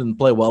rested and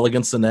play well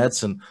against the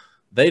Nets, and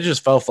they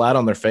just fell flat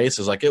on their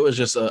faces. Like, it was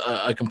just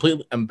a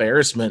complete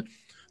embarrassment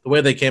the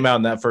way they came out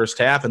in that first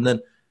half. And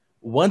then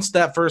once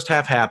that first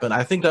half happened,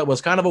 I think that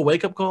was kind of a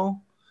wake-up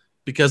call,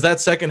 because that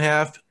second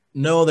half,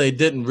 no, they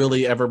didn't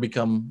really ever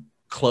become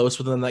close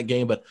within that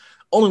game, but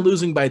only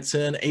losing by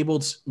 10,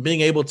 being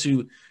able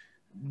to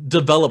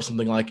develop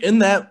something. Like in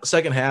that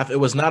second half, it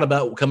was not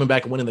about coming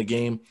back and winning the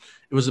game.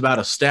 It was about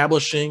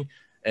establishing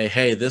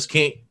hey, this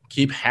can't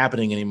keep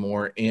happening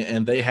anymore.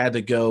 And they had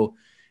to go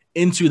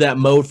into that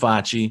mode,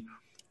 Facci,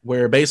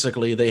 where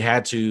basically they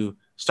had to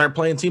start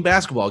playing team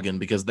basketball again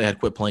because they had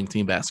quit playing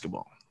team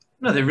basketball.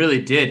 No, they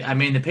really did. I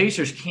mean, the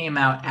Pacers came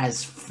out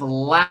as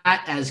flat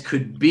as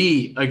could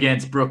be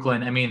against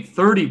Brooklyn. I mean,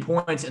 30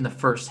 points in the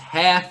first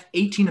half,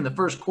 18 in the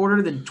first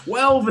quarter, then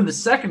 12 in the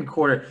second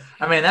quarter.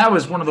 I mean, that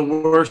was one of the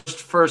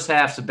worst first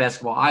halves of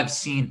basketball I've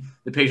seen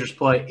the Pacers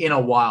play in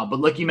a while. But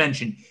like you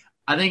mentioned,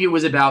 I think it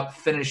was about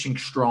finishing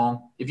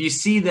strong. If you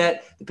see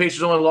that the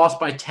Pacers only lost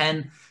by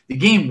 10, the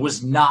game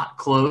was not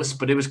close,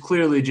 but it was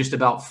clearly just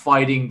about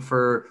fighting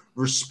for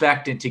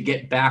respect and to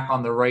get back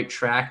on the right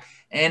track.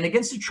 And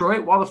against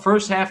Detroit, while the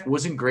first half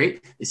wasn't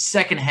great, the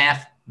second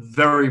half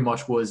very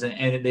much was.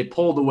 And they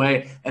pulled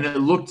away, and it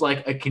looked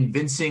like a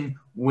convincing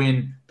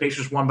win.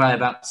 Pacers won by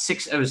about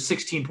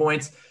 16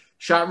 points.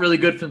 Shot really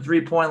good from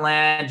three-point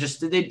land.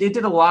 Just they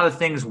did a lot of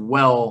things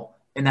well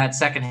in that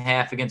second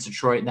half against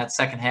Detroit and that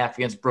second half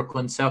against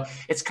Brooklyn. So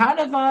it's kind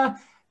of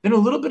been a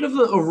little bit of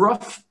a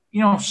rough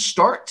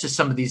start to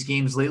some of these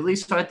games lately.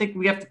 So I think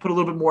we have to put a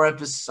little bit more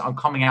emphasis on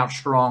coming out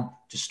strong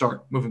to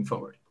start moving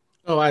forward.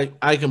 Oh,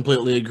 I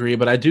completely agree.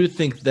 But I do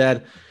think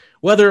that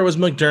whether it was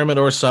McDermott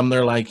or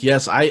Sumner, like,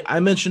 yes, I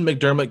mentioned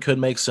McDermott could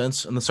make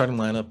sense in the starting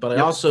lineup, but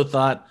I also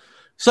thought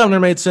Sumner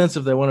made sense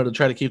if they wanted to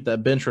try to keep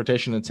that bench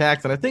rotation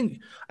intact. And I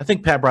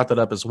think Pat brought that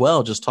up as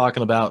well, just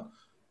talking about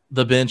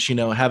the bench,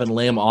 having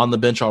Lamb on the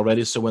bench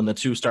already. So when the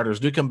two starters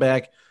do come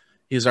back,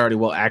 he's already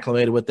well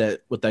acclimated with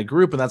that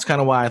group. And that's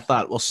kind of why I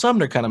thought, well,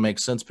 Sumner kind of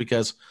makes sense,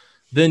 because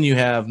then you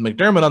have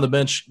McDermott on the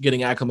bench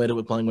getting acclimated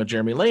with playing with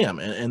Jeremy Lamb.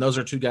 And those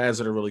are two guys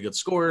that are really good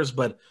scorers,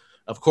 but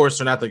of course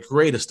they're not the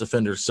greatest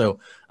defenders.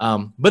 So,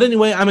 but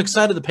anyway, I'm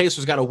excited the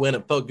Pacers got a win.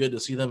 It felt good to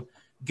see them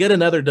get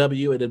another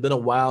W. It had been a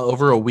while,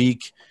 over a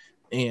week.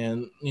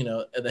 And,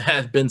 it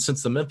had been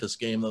since the Memphis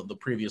game, the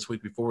previous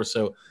week before.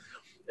 So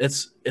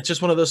it's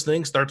just one of those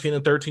things,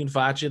 13-13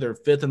 Facci. They're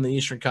fifth in the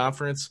Eastern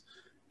Conference,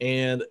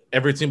 and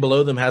every team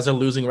below them has a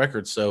losing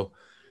record. So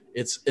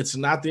it's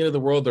not the end of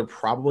the world. They're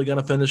probably going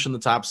to finish in the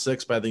top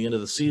 6 by the end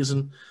of the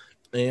season.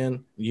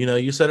 And,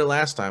 you said it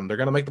last time. They're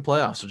going to make the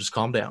playoffs, so just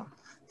calm down.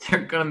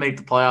 They're going to make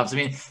the playoffs. I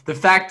mean, the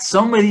fact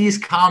some of these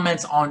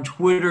comments on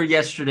Twitter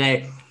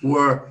yesterday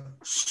were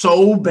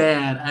so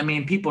bad. I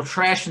mean, people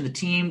trashing the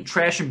team,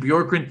 trashing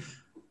Bjorkgren.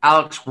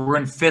 Alex, we're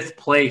in 5th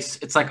place.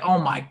 It's like, oh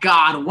my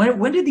God,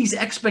 when did these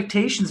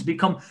expectations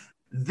become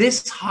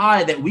this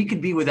high that we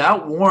could be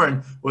without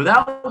Warren,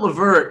 without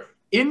LeVert,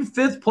 in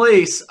 5th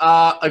place,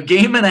 a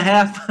game and a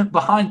half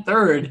behind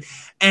 3rd,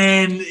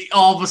 and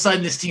all of a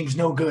sudden this team's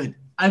no good?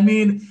 I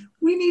mean,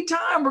 we need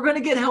time. We're going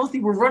to get healthy.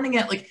 We're running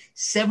at like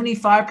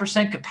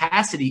 75%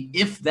 capacity,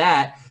 if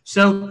that.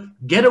 So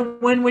get a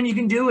win when you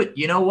can do it.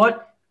 You know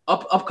what?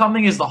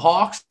 Upcoming is the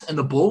Hawks and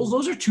the Bulls.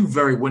 Those are 2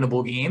 very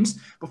winnable games.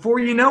 Before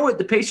you know it,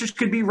 the Pacers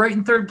could be right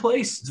in 3rd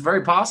place. It's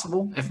very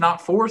possible, if not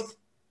 4th.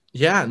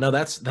 Yeah, no,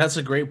 that's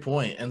a great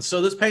point. And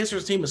so this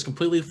Pacers team is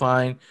completely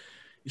fine.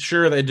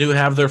 Sure, they do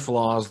have their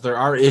flaws. There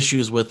are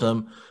issues with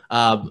them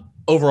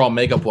overall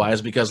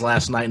makeup-wise, because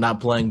last night not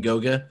playing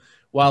Goga,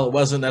 while it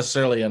wasn't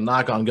necessarily a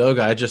knock on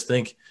Goga, I just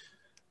think,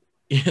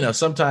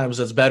 sometimes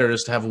it's better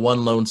just to have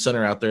one lone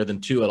center out there than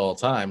 2 at all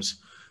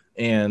times.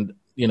 And,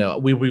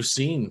 we've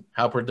seen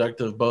how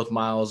productive both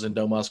Miles and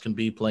Domas can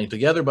be playing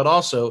together, but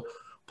also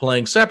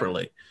playing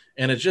separately.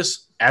 And it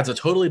just adds a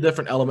totally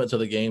different element to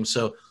the game.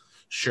 So,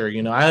 sure,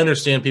 I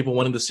understand people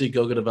wanting to see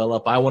Goga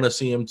develop. I want to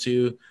see him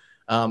too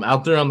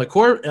out there on the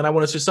court, and I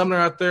want to see Sumner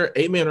out there.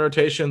 8-man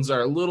rotations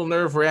are a little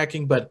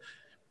nerve-wracking, but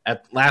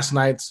at last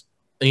night's,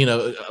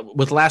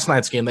 with last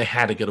night's game, they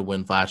had to get a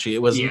win, Facci. It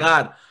was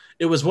not –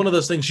 it was one of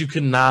those things you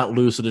could not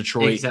lose to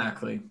Detroit.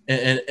 Exactly.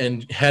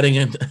 And heading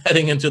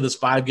into this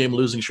 5-game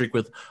losing streak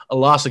with a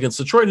loss against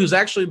Detroit, who's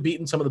actually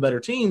beaten some of the better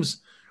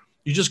teams,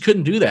 you just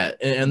couldn't do that.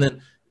 And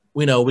then,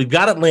 we've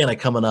got Atlanta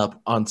coming up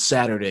on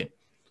Saturday.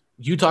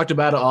 You talked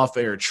about it off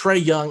air.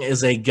 Trae Young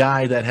is a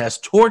guy that has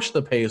torched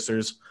the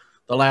Pacers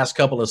the last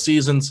couple of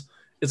seasons.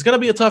 It's going to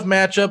be a tough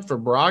matchup for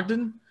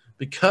Brogdon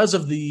because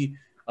of the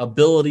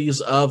abilities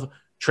of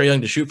Trae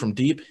Young to shoot from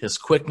deep, his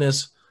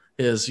quickness,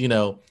 his,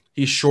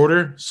 he's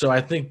shorter. So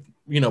I think,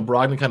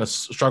 Brogdon kind of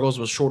struggles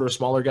with shorter,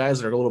 smaller guys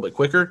that are a little bit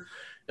quicker.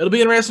 It'll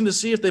be interesting to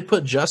see if they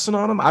put Justin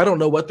on him. I don't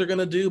know what they're going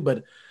to do,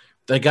 but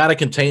they got to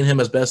contain him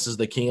as best as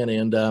they can.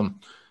 And,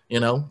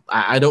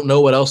 I don't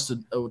know what else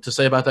to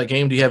say about that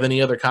game. Do you have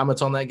any other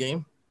comments on that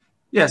game?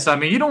 Yes, I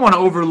mean, you don't want to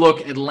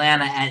overlook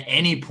Atlanta at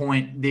any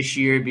point this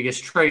year because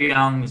Trae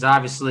Young is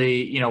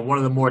obviously, one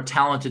of the more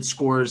talented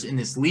scorers in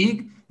this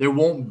league. There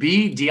won't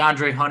be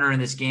DeAndre Hunter in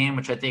this game,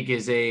 which I think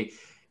is a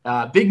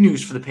big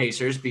news for the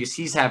Pacers because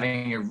he's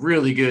having a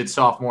really good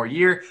sophomore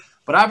year.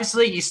 But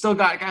obviously, you still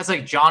got guys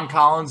like John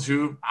Collins,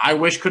 who I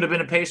wish could have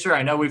been a Pacer.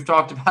 I know we've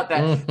talked about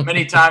that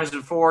many times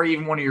before,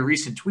 even one of your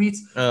recent tweets.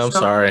 Oh, I'm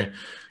sorry.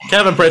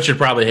 Kevin Pritchard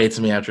probably hates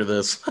me after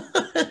this.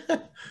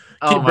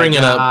 Keep bringing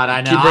it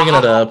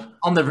up.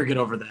 I'll never get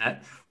over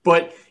that.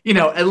 But,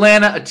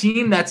 Atlanta, a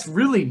team that's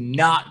really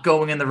not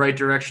going in the right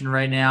direction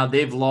right now.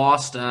 They've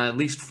lost at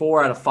least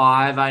 4 out of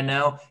 5, I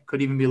know.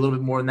 Could even be a little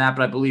bit more than that,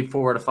 but I believe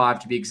 4 out of 5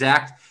 to be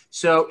exact.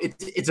 So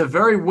it's a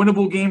very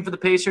winnable game for the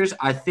Pacers.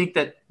 I think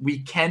that we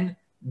can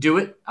do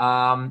it.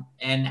 And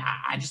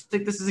I just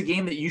think this is a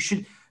game that you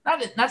should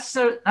not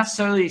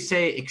necessarily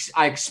say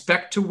I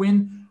expect to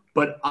win,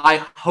 but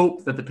I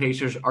hope that the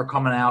Pacers are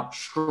coming out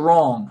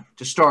strong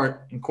to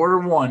start in quarter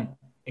 1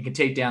 and can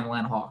take down the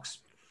Atlanta Hawks.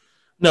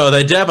 No,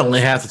 they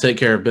definitely have to take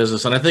care of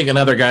business. And I think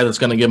another guy that's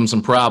going to give them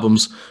some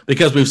problems,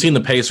 because we've seen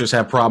the Pacers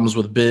have problems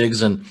with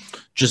bigs and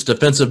just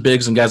defensive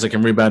bigs and guys that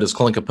can rebound, is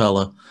Clint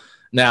Capella.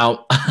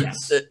 Now,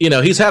 yes.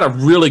 He's had a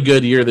really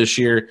good year this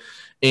year,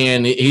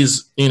 and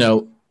he's,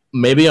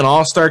 maybe an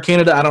all-star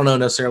candidate. I don't know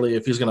necessarily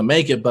if he's going to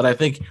make it, but I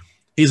think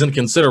he's in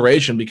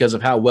consideration because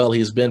of how well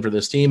he's been for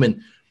this team.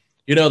 And,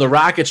 the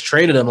Rockets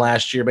traded him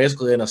last year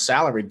basically in a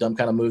salary dump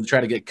kind of move to try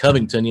to get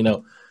Covington.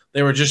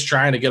 They were just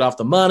trying to get off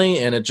the money,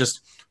 and it just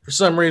 – for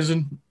some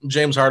reason,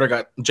 James Harden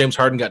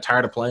got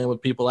tired of playing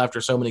with people after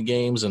so many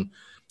games and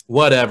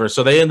whatever.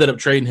 So they ended up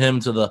trading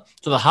him to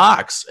the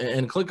Hawks.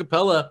 And Clint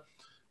Capella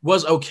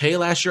was okay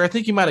last year. I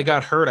think he might have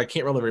got hurt. I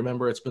can't really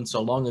remember. It's been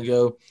so long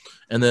ago.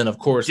 And then, of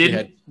course,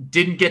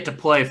 didn't get to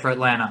play for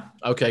Atlanta.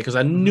 Okay, because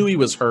I knew he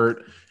was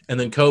hurt, and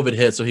then COVID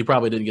hit, so he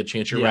probably didn't get a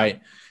chance. You're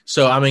right.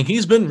 So, I mean,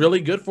 he's been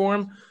really good for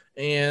him.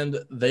 And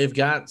they've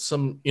got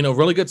some,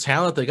 really good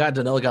talent. They got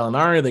Danilo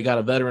Gallinari. They got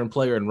a veteran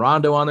player in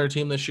Rondo on their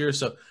team this year.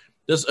 So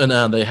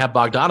they have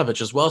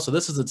Bogdanovich as well. So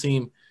this is a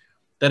team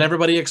that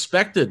everybody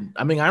expected.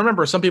 I mean, I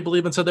remember some people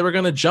even said they were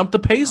going to jump the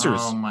Pacers.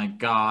 Oh my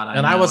God.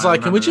 I was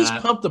like, can we just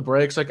pump the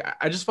brakes? Like,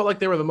 I just felt like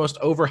they were the most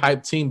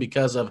overhyped team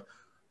because of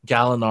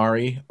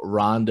Gallinari,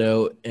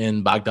 Rondo,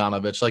 and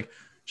Bogdanovich. Like,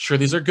 sure,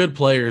 these are good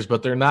players,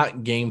 but they're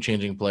not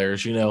game-changing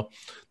players.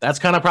 That's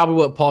kind of probably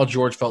what Paul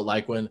George felt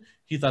like when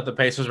he thought the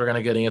Pacers were going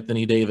to get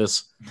Anthony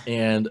Davis,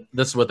 and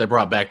this is what they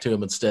brought back to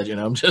him instead.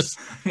 I'm just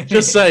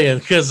saying,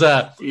 because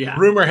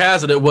rumor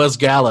has it was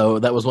Gallo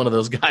that was one of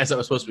those guys that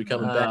was supposed to be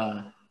coming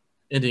back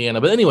Indiana.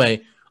 But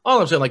anyway,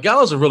 all I'm saying, like,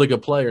 Gallo's a really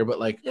good player,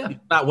 but he's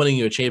not winning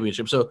you a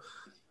championship. So,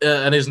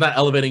 and he's not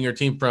elevating your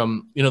team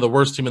from the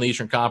worst team in the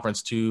Eastern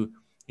Conference to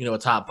a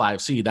top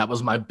 5 seed. That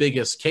was my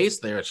biggest case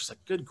there. It's just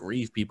like, good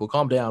grief, people,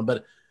 calm down.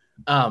 But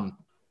I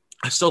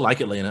still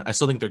like Atlanta. I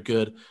still think they're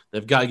good.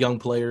 They've got young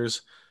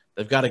players.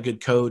 They've got a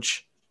good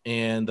coach.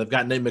 and they've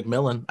got Nate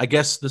McMillan. I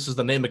guess this is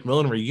the Nate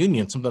McMillan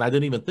reunion, something I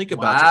didn't even think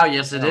about. Wow,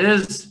 yes, it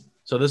is.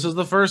 So this is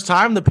the first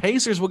time the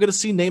Pacers will get to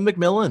see Nate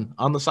McMillan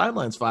on the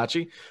sidelines,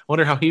 Facci.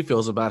 Wonder how he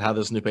feels about how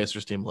this new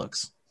Pacers team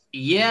looks.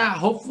 Yeah,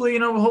 hopefully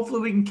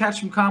we can catch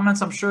some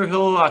comments. I'm sure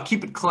he'll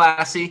keep it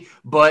classy.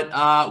 But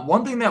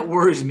one thing that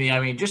worries me, I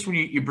mean, just when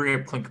you bring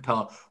up Clint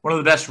Capella, one of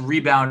the best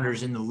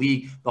rebounders in the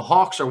league. The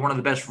Hawks are one of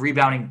the best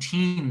rebounding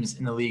teams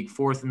in the league,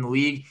 4th in the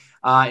league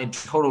in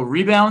total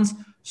rebounds.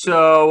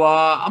 So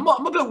I'm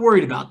a bit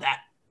worried about that.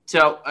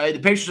 So the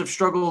Pacers have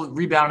struggled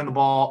rebounding the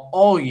ball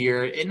all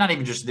year, and not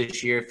even just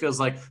this year. It feels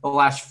like the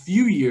last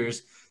few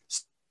years.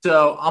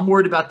 So I'm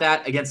worried about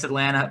that against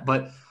Atlanta.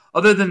 But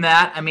other than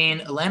that, I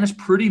mean, Atlanta's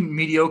pretty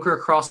mediocre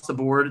across the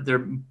board. They're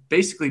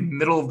basically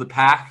middle of the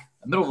pack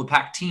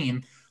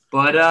team.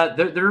 But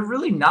they're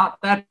really not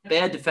that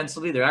bad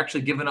defensively. They're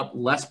actually giving up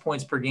less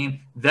points per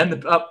game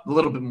than up a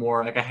little bit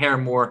more, like a hair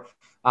more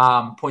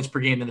points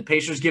per game than the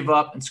Pacers give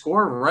up, and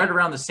score right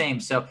around the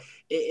same. So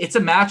it's a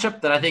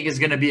matchup that I think is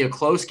going to be a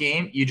close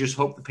game. You just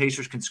hope the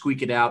Pacers can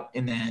squeak it out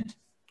in the end.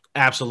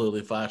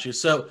 Absolutely, Facci.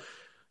 So,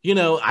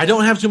 I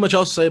don't have too much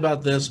else to say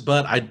about this,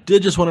 but I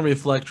did just want to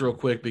reflect real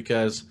quick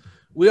because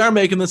we are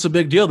making this a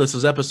big deal. This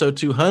is episode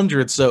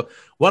 200. So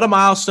what a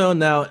milestone.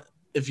 Now,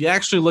 if you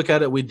actually look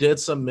at it, we did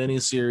some mini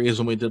series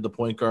when we did the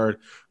Point Guard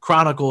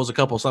Chronicles a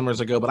couple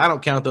summers ago, but I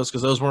don't count those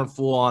because those weren't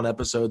full on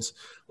episodes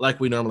like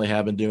we normally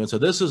have been doing. So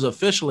this is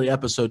officially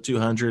episode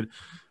 200.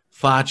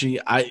 Facci,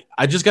 I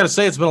just got to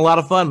say it's been a lot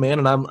of fun, man,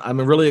 and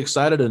I'm really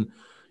excited. And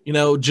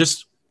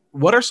just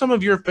what are some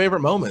of your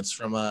favorite moments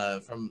from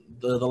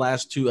the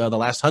last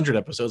 100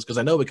 episodes? Because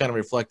I know we kind of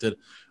reflected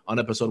on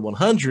episode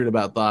 100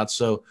 about thoughts.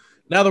 So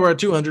now that we're at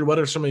 200, what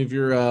are some of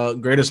your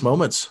greatest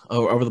moments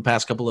over the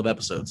past couple of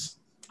episodes?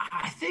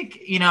 I think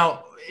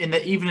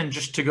even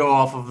just to go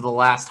off of the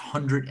last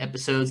 100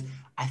 episodes,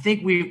 I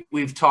think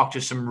we've talked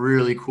to some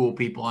really cool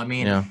people. I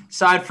mean,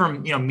 aside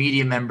from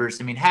media members,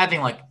 I mean,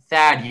 having like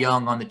Thad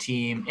Young on the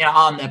team,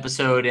 on the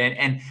episode,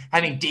 and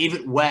having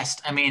David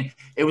West. I mean,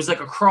 it was like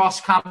a cross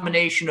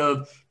combination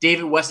of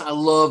David West. I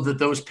love that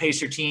those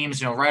Pacer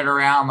teams, right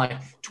around like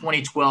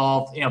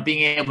 2012,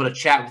 being able to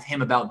chat with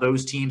him about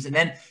those teams, and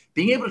then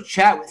being able to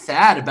chat with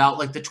Thad about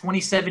like the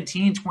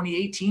 2017,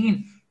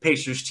 2018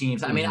 Pacers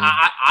teams. I mean,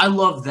 I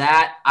love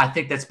that. I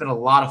think that's been a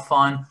lot of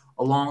fun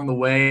along the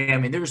way. I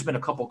mean, there's been a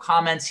couple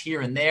comments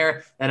here and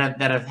there that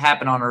have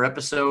happened on our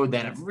episode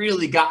that have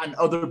really gotten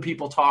other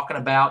people talking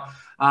about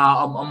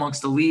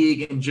amongst the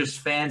league and just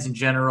fans in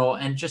general.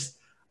 And just,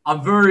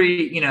 I'm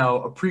very,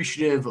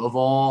 appreciative of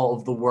all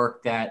of the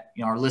work that,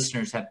 our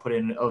listeners have put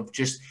in, of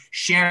just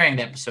sharing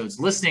the episodes,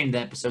 listening to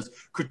the episodes,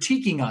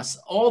 critiquing us,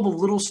 all the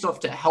little stuff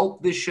to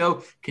help this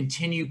show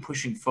continue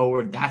pushing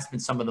forward. That's been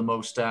some of the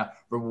most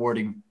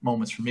rewarding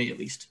moments for me, at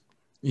least.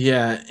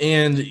 Yeah,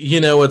 and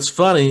what's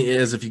funny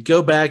is if you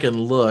go back and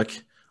look,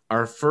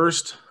 our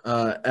first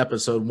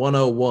episode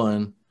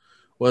 101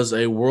 was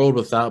a world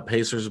without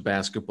Pacers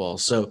basketball.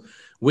 So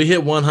we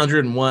hit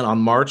 101 on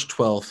March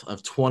 12th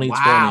of 2020.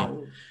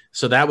 Wow.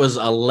 So that was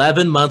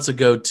 11 months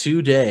ago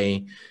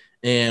today,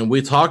 and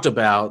we talked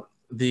about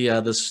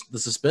the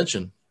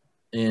suspension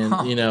and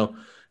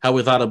how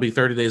we thought it'd be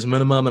 30 days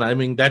minimum. And I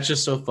mean, that's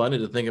just so funny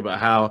to think about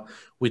how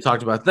we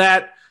talked about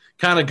that.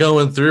 Kind of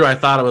going through, I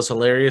thought it was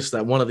hilarious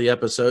that one of the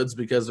episodes,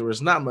 because there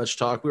was not much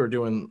talk, we were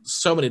doing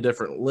so many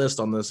different lists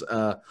on this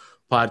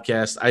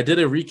podcast. I did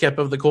a recap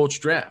of the Colts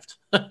draft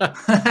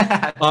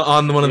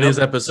on one of these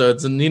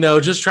episodes, and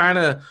just trying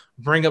to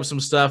bring up some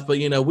stuff. But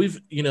we've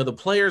the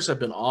players have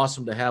been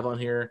awesome to have on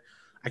here.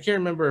 I can't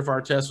remember if our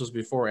test was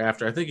before or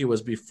after. I think it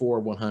was before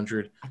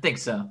 100. I think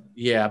so.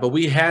 Yeah, but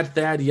we had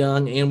Thad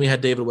Young and we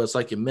had David West,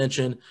 like you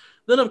mentioned.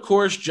 Then of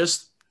course,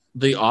 just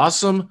the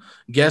awesome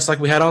guests like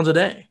we had on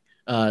today.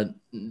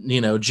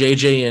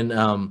 JJ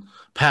and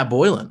Pat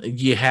Boylan.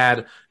 You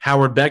had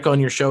Howard Beck on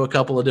your show a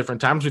couple of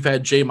different times. We've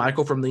had Jay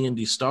Michael from the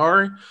Indy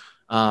Star.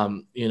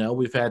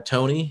 We've had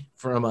Tony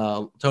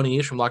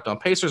East from Locked On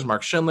Pacers,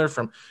 Mark Schindler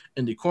from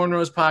Indy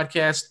Cornrows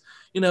podcast.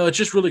 It's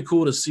just really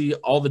cool to see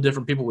all the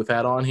different people we've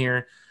had on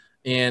here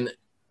and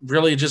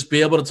really just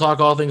be able to talk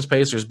all things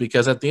Pacers,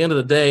 because at the end of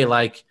the day,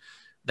 like,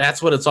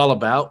 that's what it's all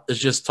about, is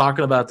just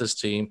talking about this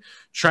team,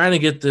 trying to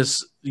get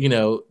this,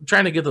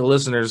 trying to get the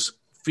listeners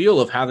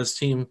feel of how this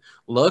team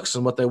looks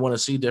and what they want to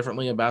see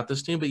differently about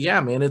this team. But yeah,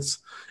 man, it's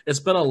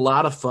been a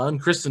lot of fun.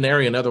 Chris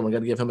Denari, another one, got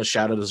to give him a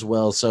shout out as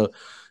well. So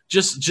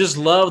just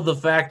love the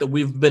fact that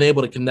we've been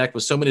able to connect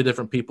with so many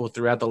different people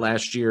throughout the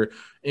last year.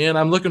 And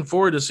I'm looking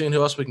forward to seeing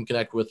who else we can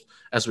connect with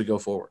as we go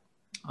forward.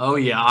 Oh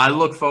yeah. I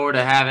look forward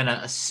to having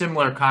a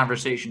similar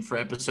conversation for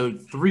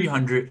episode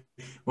 300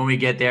 when we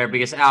get there,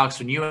 because Alex,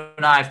 when you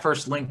and I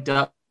first linked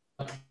up,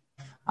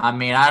 I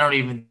mean, I don't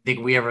even think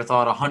we ever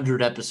thought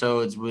 100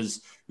 episodes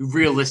was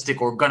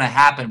realistic or going to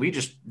happen. We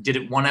just did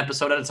it one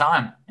episode at a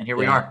time, and here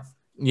we are.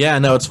 Yeah,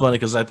 no, it's funny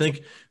because I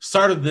think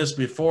started this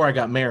before I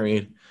got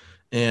married,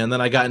 and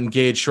then I got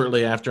engaged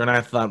shortly after, and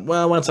I thought,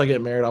 well, once I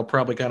get married, I'll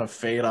probably kind of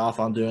fade off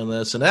on doing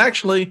this. And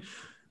actually,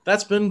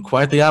 That's been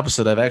quite the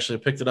opposite. I've actually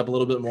picked it up a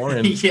little bit more.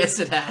 And yes,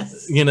 it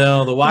has.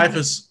 The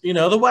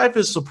wife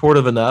is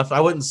supportive enough.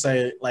 I wouldn't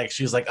say like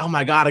she's like, oh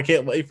my God, I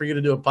can't wait for you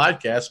to do a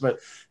podcast. But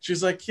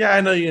she's like, yeah,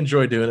 I know you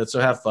enjoy doing it, so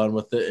have fun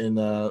with it.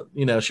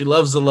 And she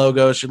loves the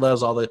logo. She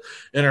loves all the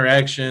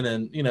interaction,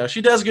 and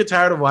she does get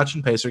tired of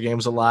watching Pacer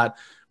games a lot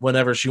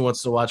whenever she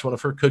wants to watch one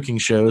of her cooking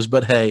shows.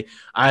 But hey,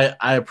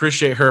 I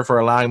appreciate her for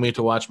allowing me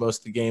to watch most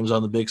of the games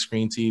on the big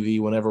screen TV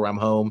whenever I'm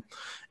home.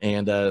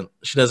 And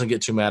she doesn't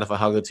get too mad if I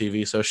hog the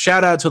TV. So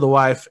shout out to the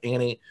wife,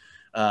 Annie.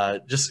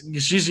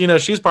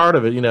 She's part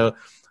of it.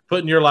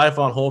 Putting your life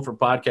on hold for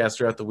podcasts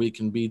throughout the week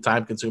can be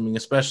time consuming,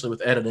 especially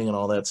with editing and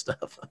all that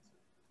stuff.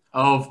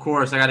 Oh, of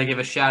course. I got to give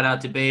a shout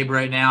out to Babe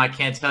right now. I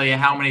can't tell you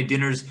how many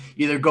dinners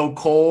either go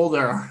cold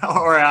or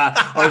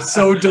are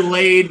so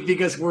delayed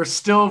because we're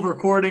still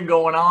recording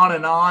going on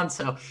and on.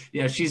 So,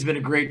 she's been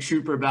a great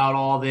trooper about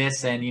all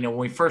this. And, when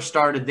we first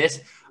started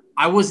this,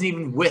 I wasn't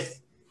even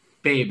with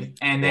Babe.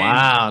 And then,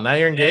 wow, now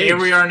you're engaged. Here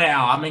we are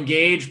now. I'm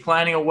engaged,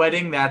 planning a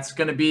wedding. That's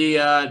going to be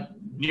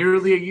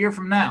nearly a year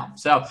from now.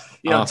 So,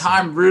 awesome.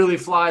 Time really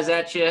flies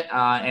at you.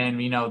 And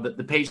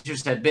the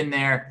Pacers have been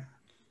there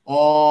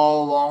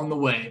all along the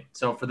way.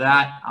 So for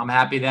that, I'm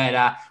happy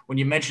that when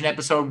you mentioned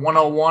episode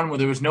 101 where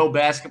there was no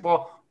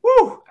basketball,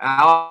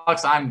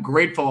 Alex, I'm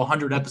grateful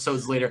 100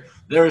 episodes later,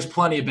 there is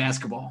plenty of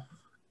basketball.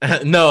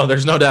 No,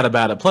 there's no doubt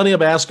about it. Plenty of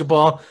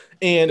basketball.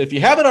 And if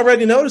you haven't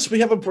already noticed, we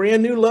have a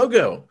brand new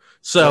logo.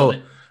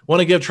 So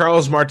want to give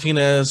Charles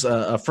Martinez,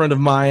 a friend of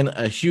mine,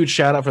 a huge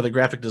shout out for the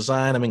graphic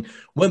design. I mean,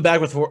 went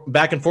back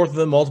and forth with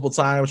him multiple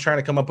times, trying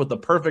to come up with the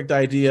perfect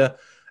idea.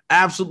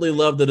 Absolutely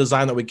love the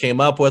design that we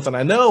came up with. And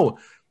I know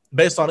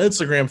based on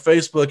Instagram,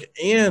 Facebook,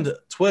 and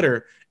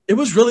Twitter, it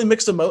was really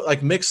mixed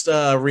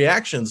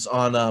reactions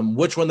on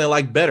which one they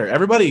like better.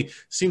 Everybody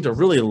seemed to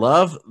really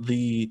love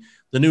the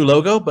new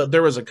logo, but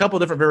there was a couple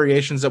different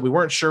variations that we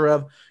weren't sure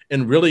of.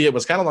 And really, it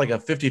was kind of like a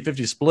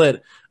 50-50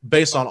 split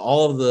based on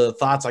all of the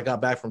thoughts I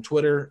got back from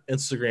Twitter,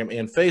 Instagram,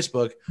 and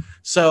Facebook.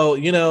 So,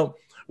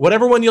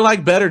 whatever one you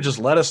like better, just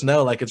let us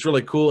know. Like, it's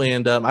really cool.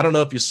 And I don't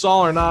know if you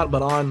saw or not,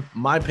 but on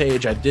my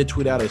page, I did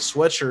tweet out a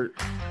sweatshirt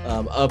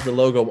of the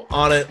logo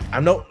on it.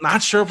 I'm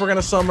not sure if we're going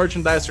to sell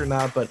merchandise or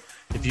not, but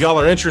if y'all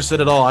are interested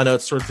at all, I know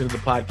it's towards the end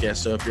of the podcast.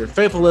 So if you're a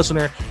faithful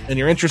listener and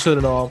you're interested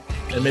at all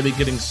and maybe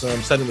getting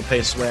some Setting the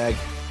Pace swag,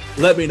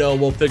 let me know.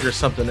 We'll figure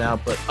something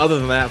out. But other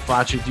than that,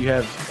 Facci, do you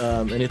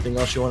have anything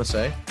else you want to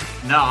say?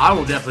 No, I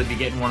will definitely be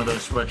getting one of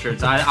those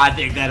sweatshirts. I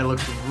think that it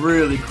looks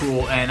really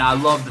cool, and I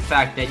love the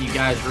fact that you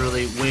guys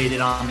really weighed in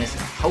on this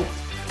and helped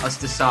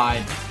us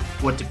decide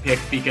what to pick,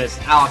 because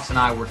Alex and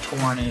I were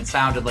torn, and it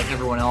sounded like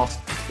everyone else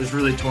was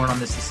really torn on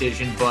this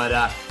decision,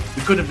 but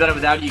we couldn't have done it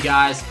without you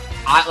guys.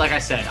 Like I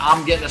said,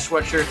 I'm getting a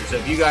sweatshirt, so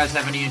if you guys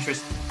have any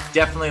interest,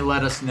 definitely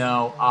let us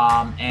know.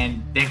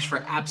 And thanks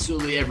for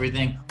absolutely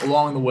everything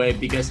along the way,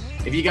 because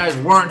if you guys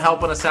weren't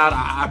helping us out,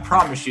 I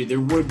promise you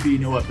there would be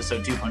no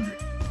episode 200.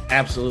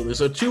 Absolutely.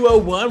 So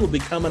 201 will be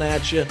coming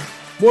at you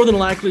more than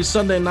likely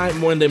Sunday night,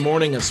 Monday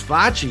morning, as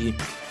Facci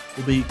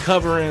will be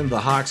covering the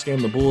Hawks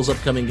game, the Bulls'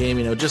 upcoming game.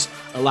 Just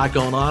a lot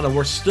going on, and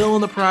we're still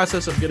in the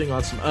process of getting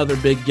on some other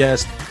big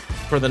guests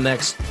for the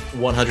next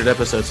 100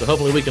 episodes. So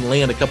hopefully we can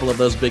land a couple of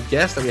those big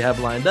guests that we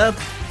have lined up.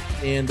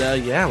 And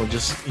we'll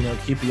just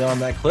keep you on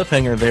that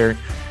cliffhanger there.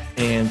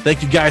 And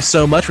thank you guys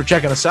so much for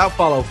checking us out.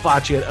 Follow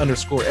Facci at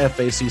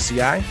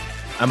 _FACCI.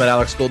 I'm at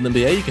Alex Golden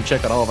NBA. You can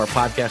check out all of our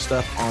podcast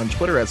stuff on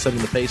Twitter at Setting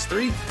the Pace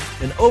 3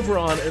 and over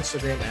on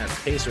Instagram at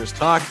Pacers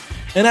Talk.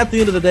 And at the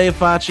end of the day,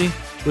 Facci,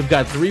 we've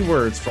got 3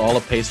 words for all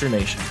of Pacer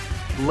Nation.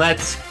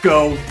 Let's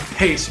go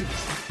Pacers.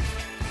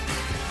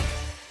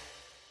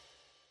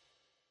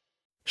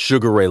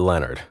 Sugar Ray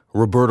Leonard,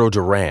 Roberto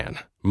Duran,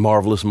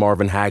 Marvelous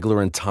Marvin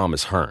Hagler, and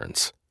Thomas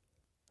Hearns.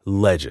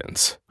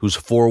 Legends, whose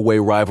 4-way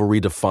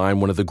rivalry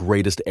defined one of the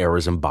greatest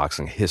eras in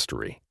boxing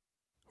history.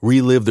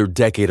 Relive their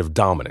decade of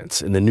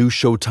dominance in the new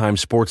Showtime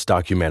sports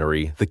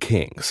documentary, The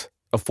Kings,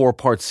 a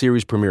 4-part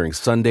series premiering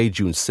Sunday,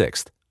 June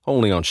 6th,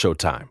 only on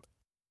Showtime.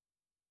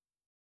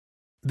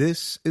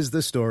 This is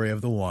the story of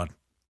the one.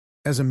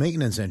 As a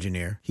maintenance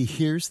engineer, he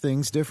hears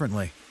things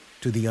differently.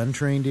 To the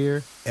untrained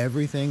ear,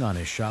 everything on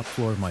his shop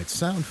floor might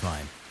sound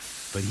fine,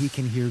 but he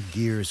can hear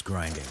gears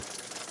grinding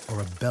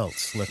or a belt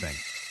slipping.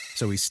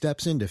 So he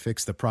steps in to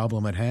fix the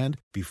problem at hand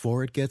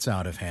before it gets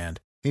out of hand.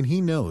 And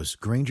he knows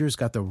Grainger's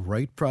got the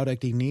right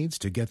product he needs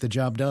to get the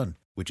job done,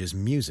 which is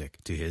music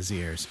to his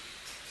ears.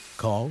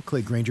 Call,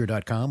 click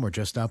Grainger.com, or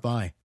just stop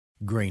by.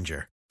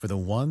 Grainger, for the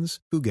ones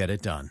who get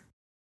it done.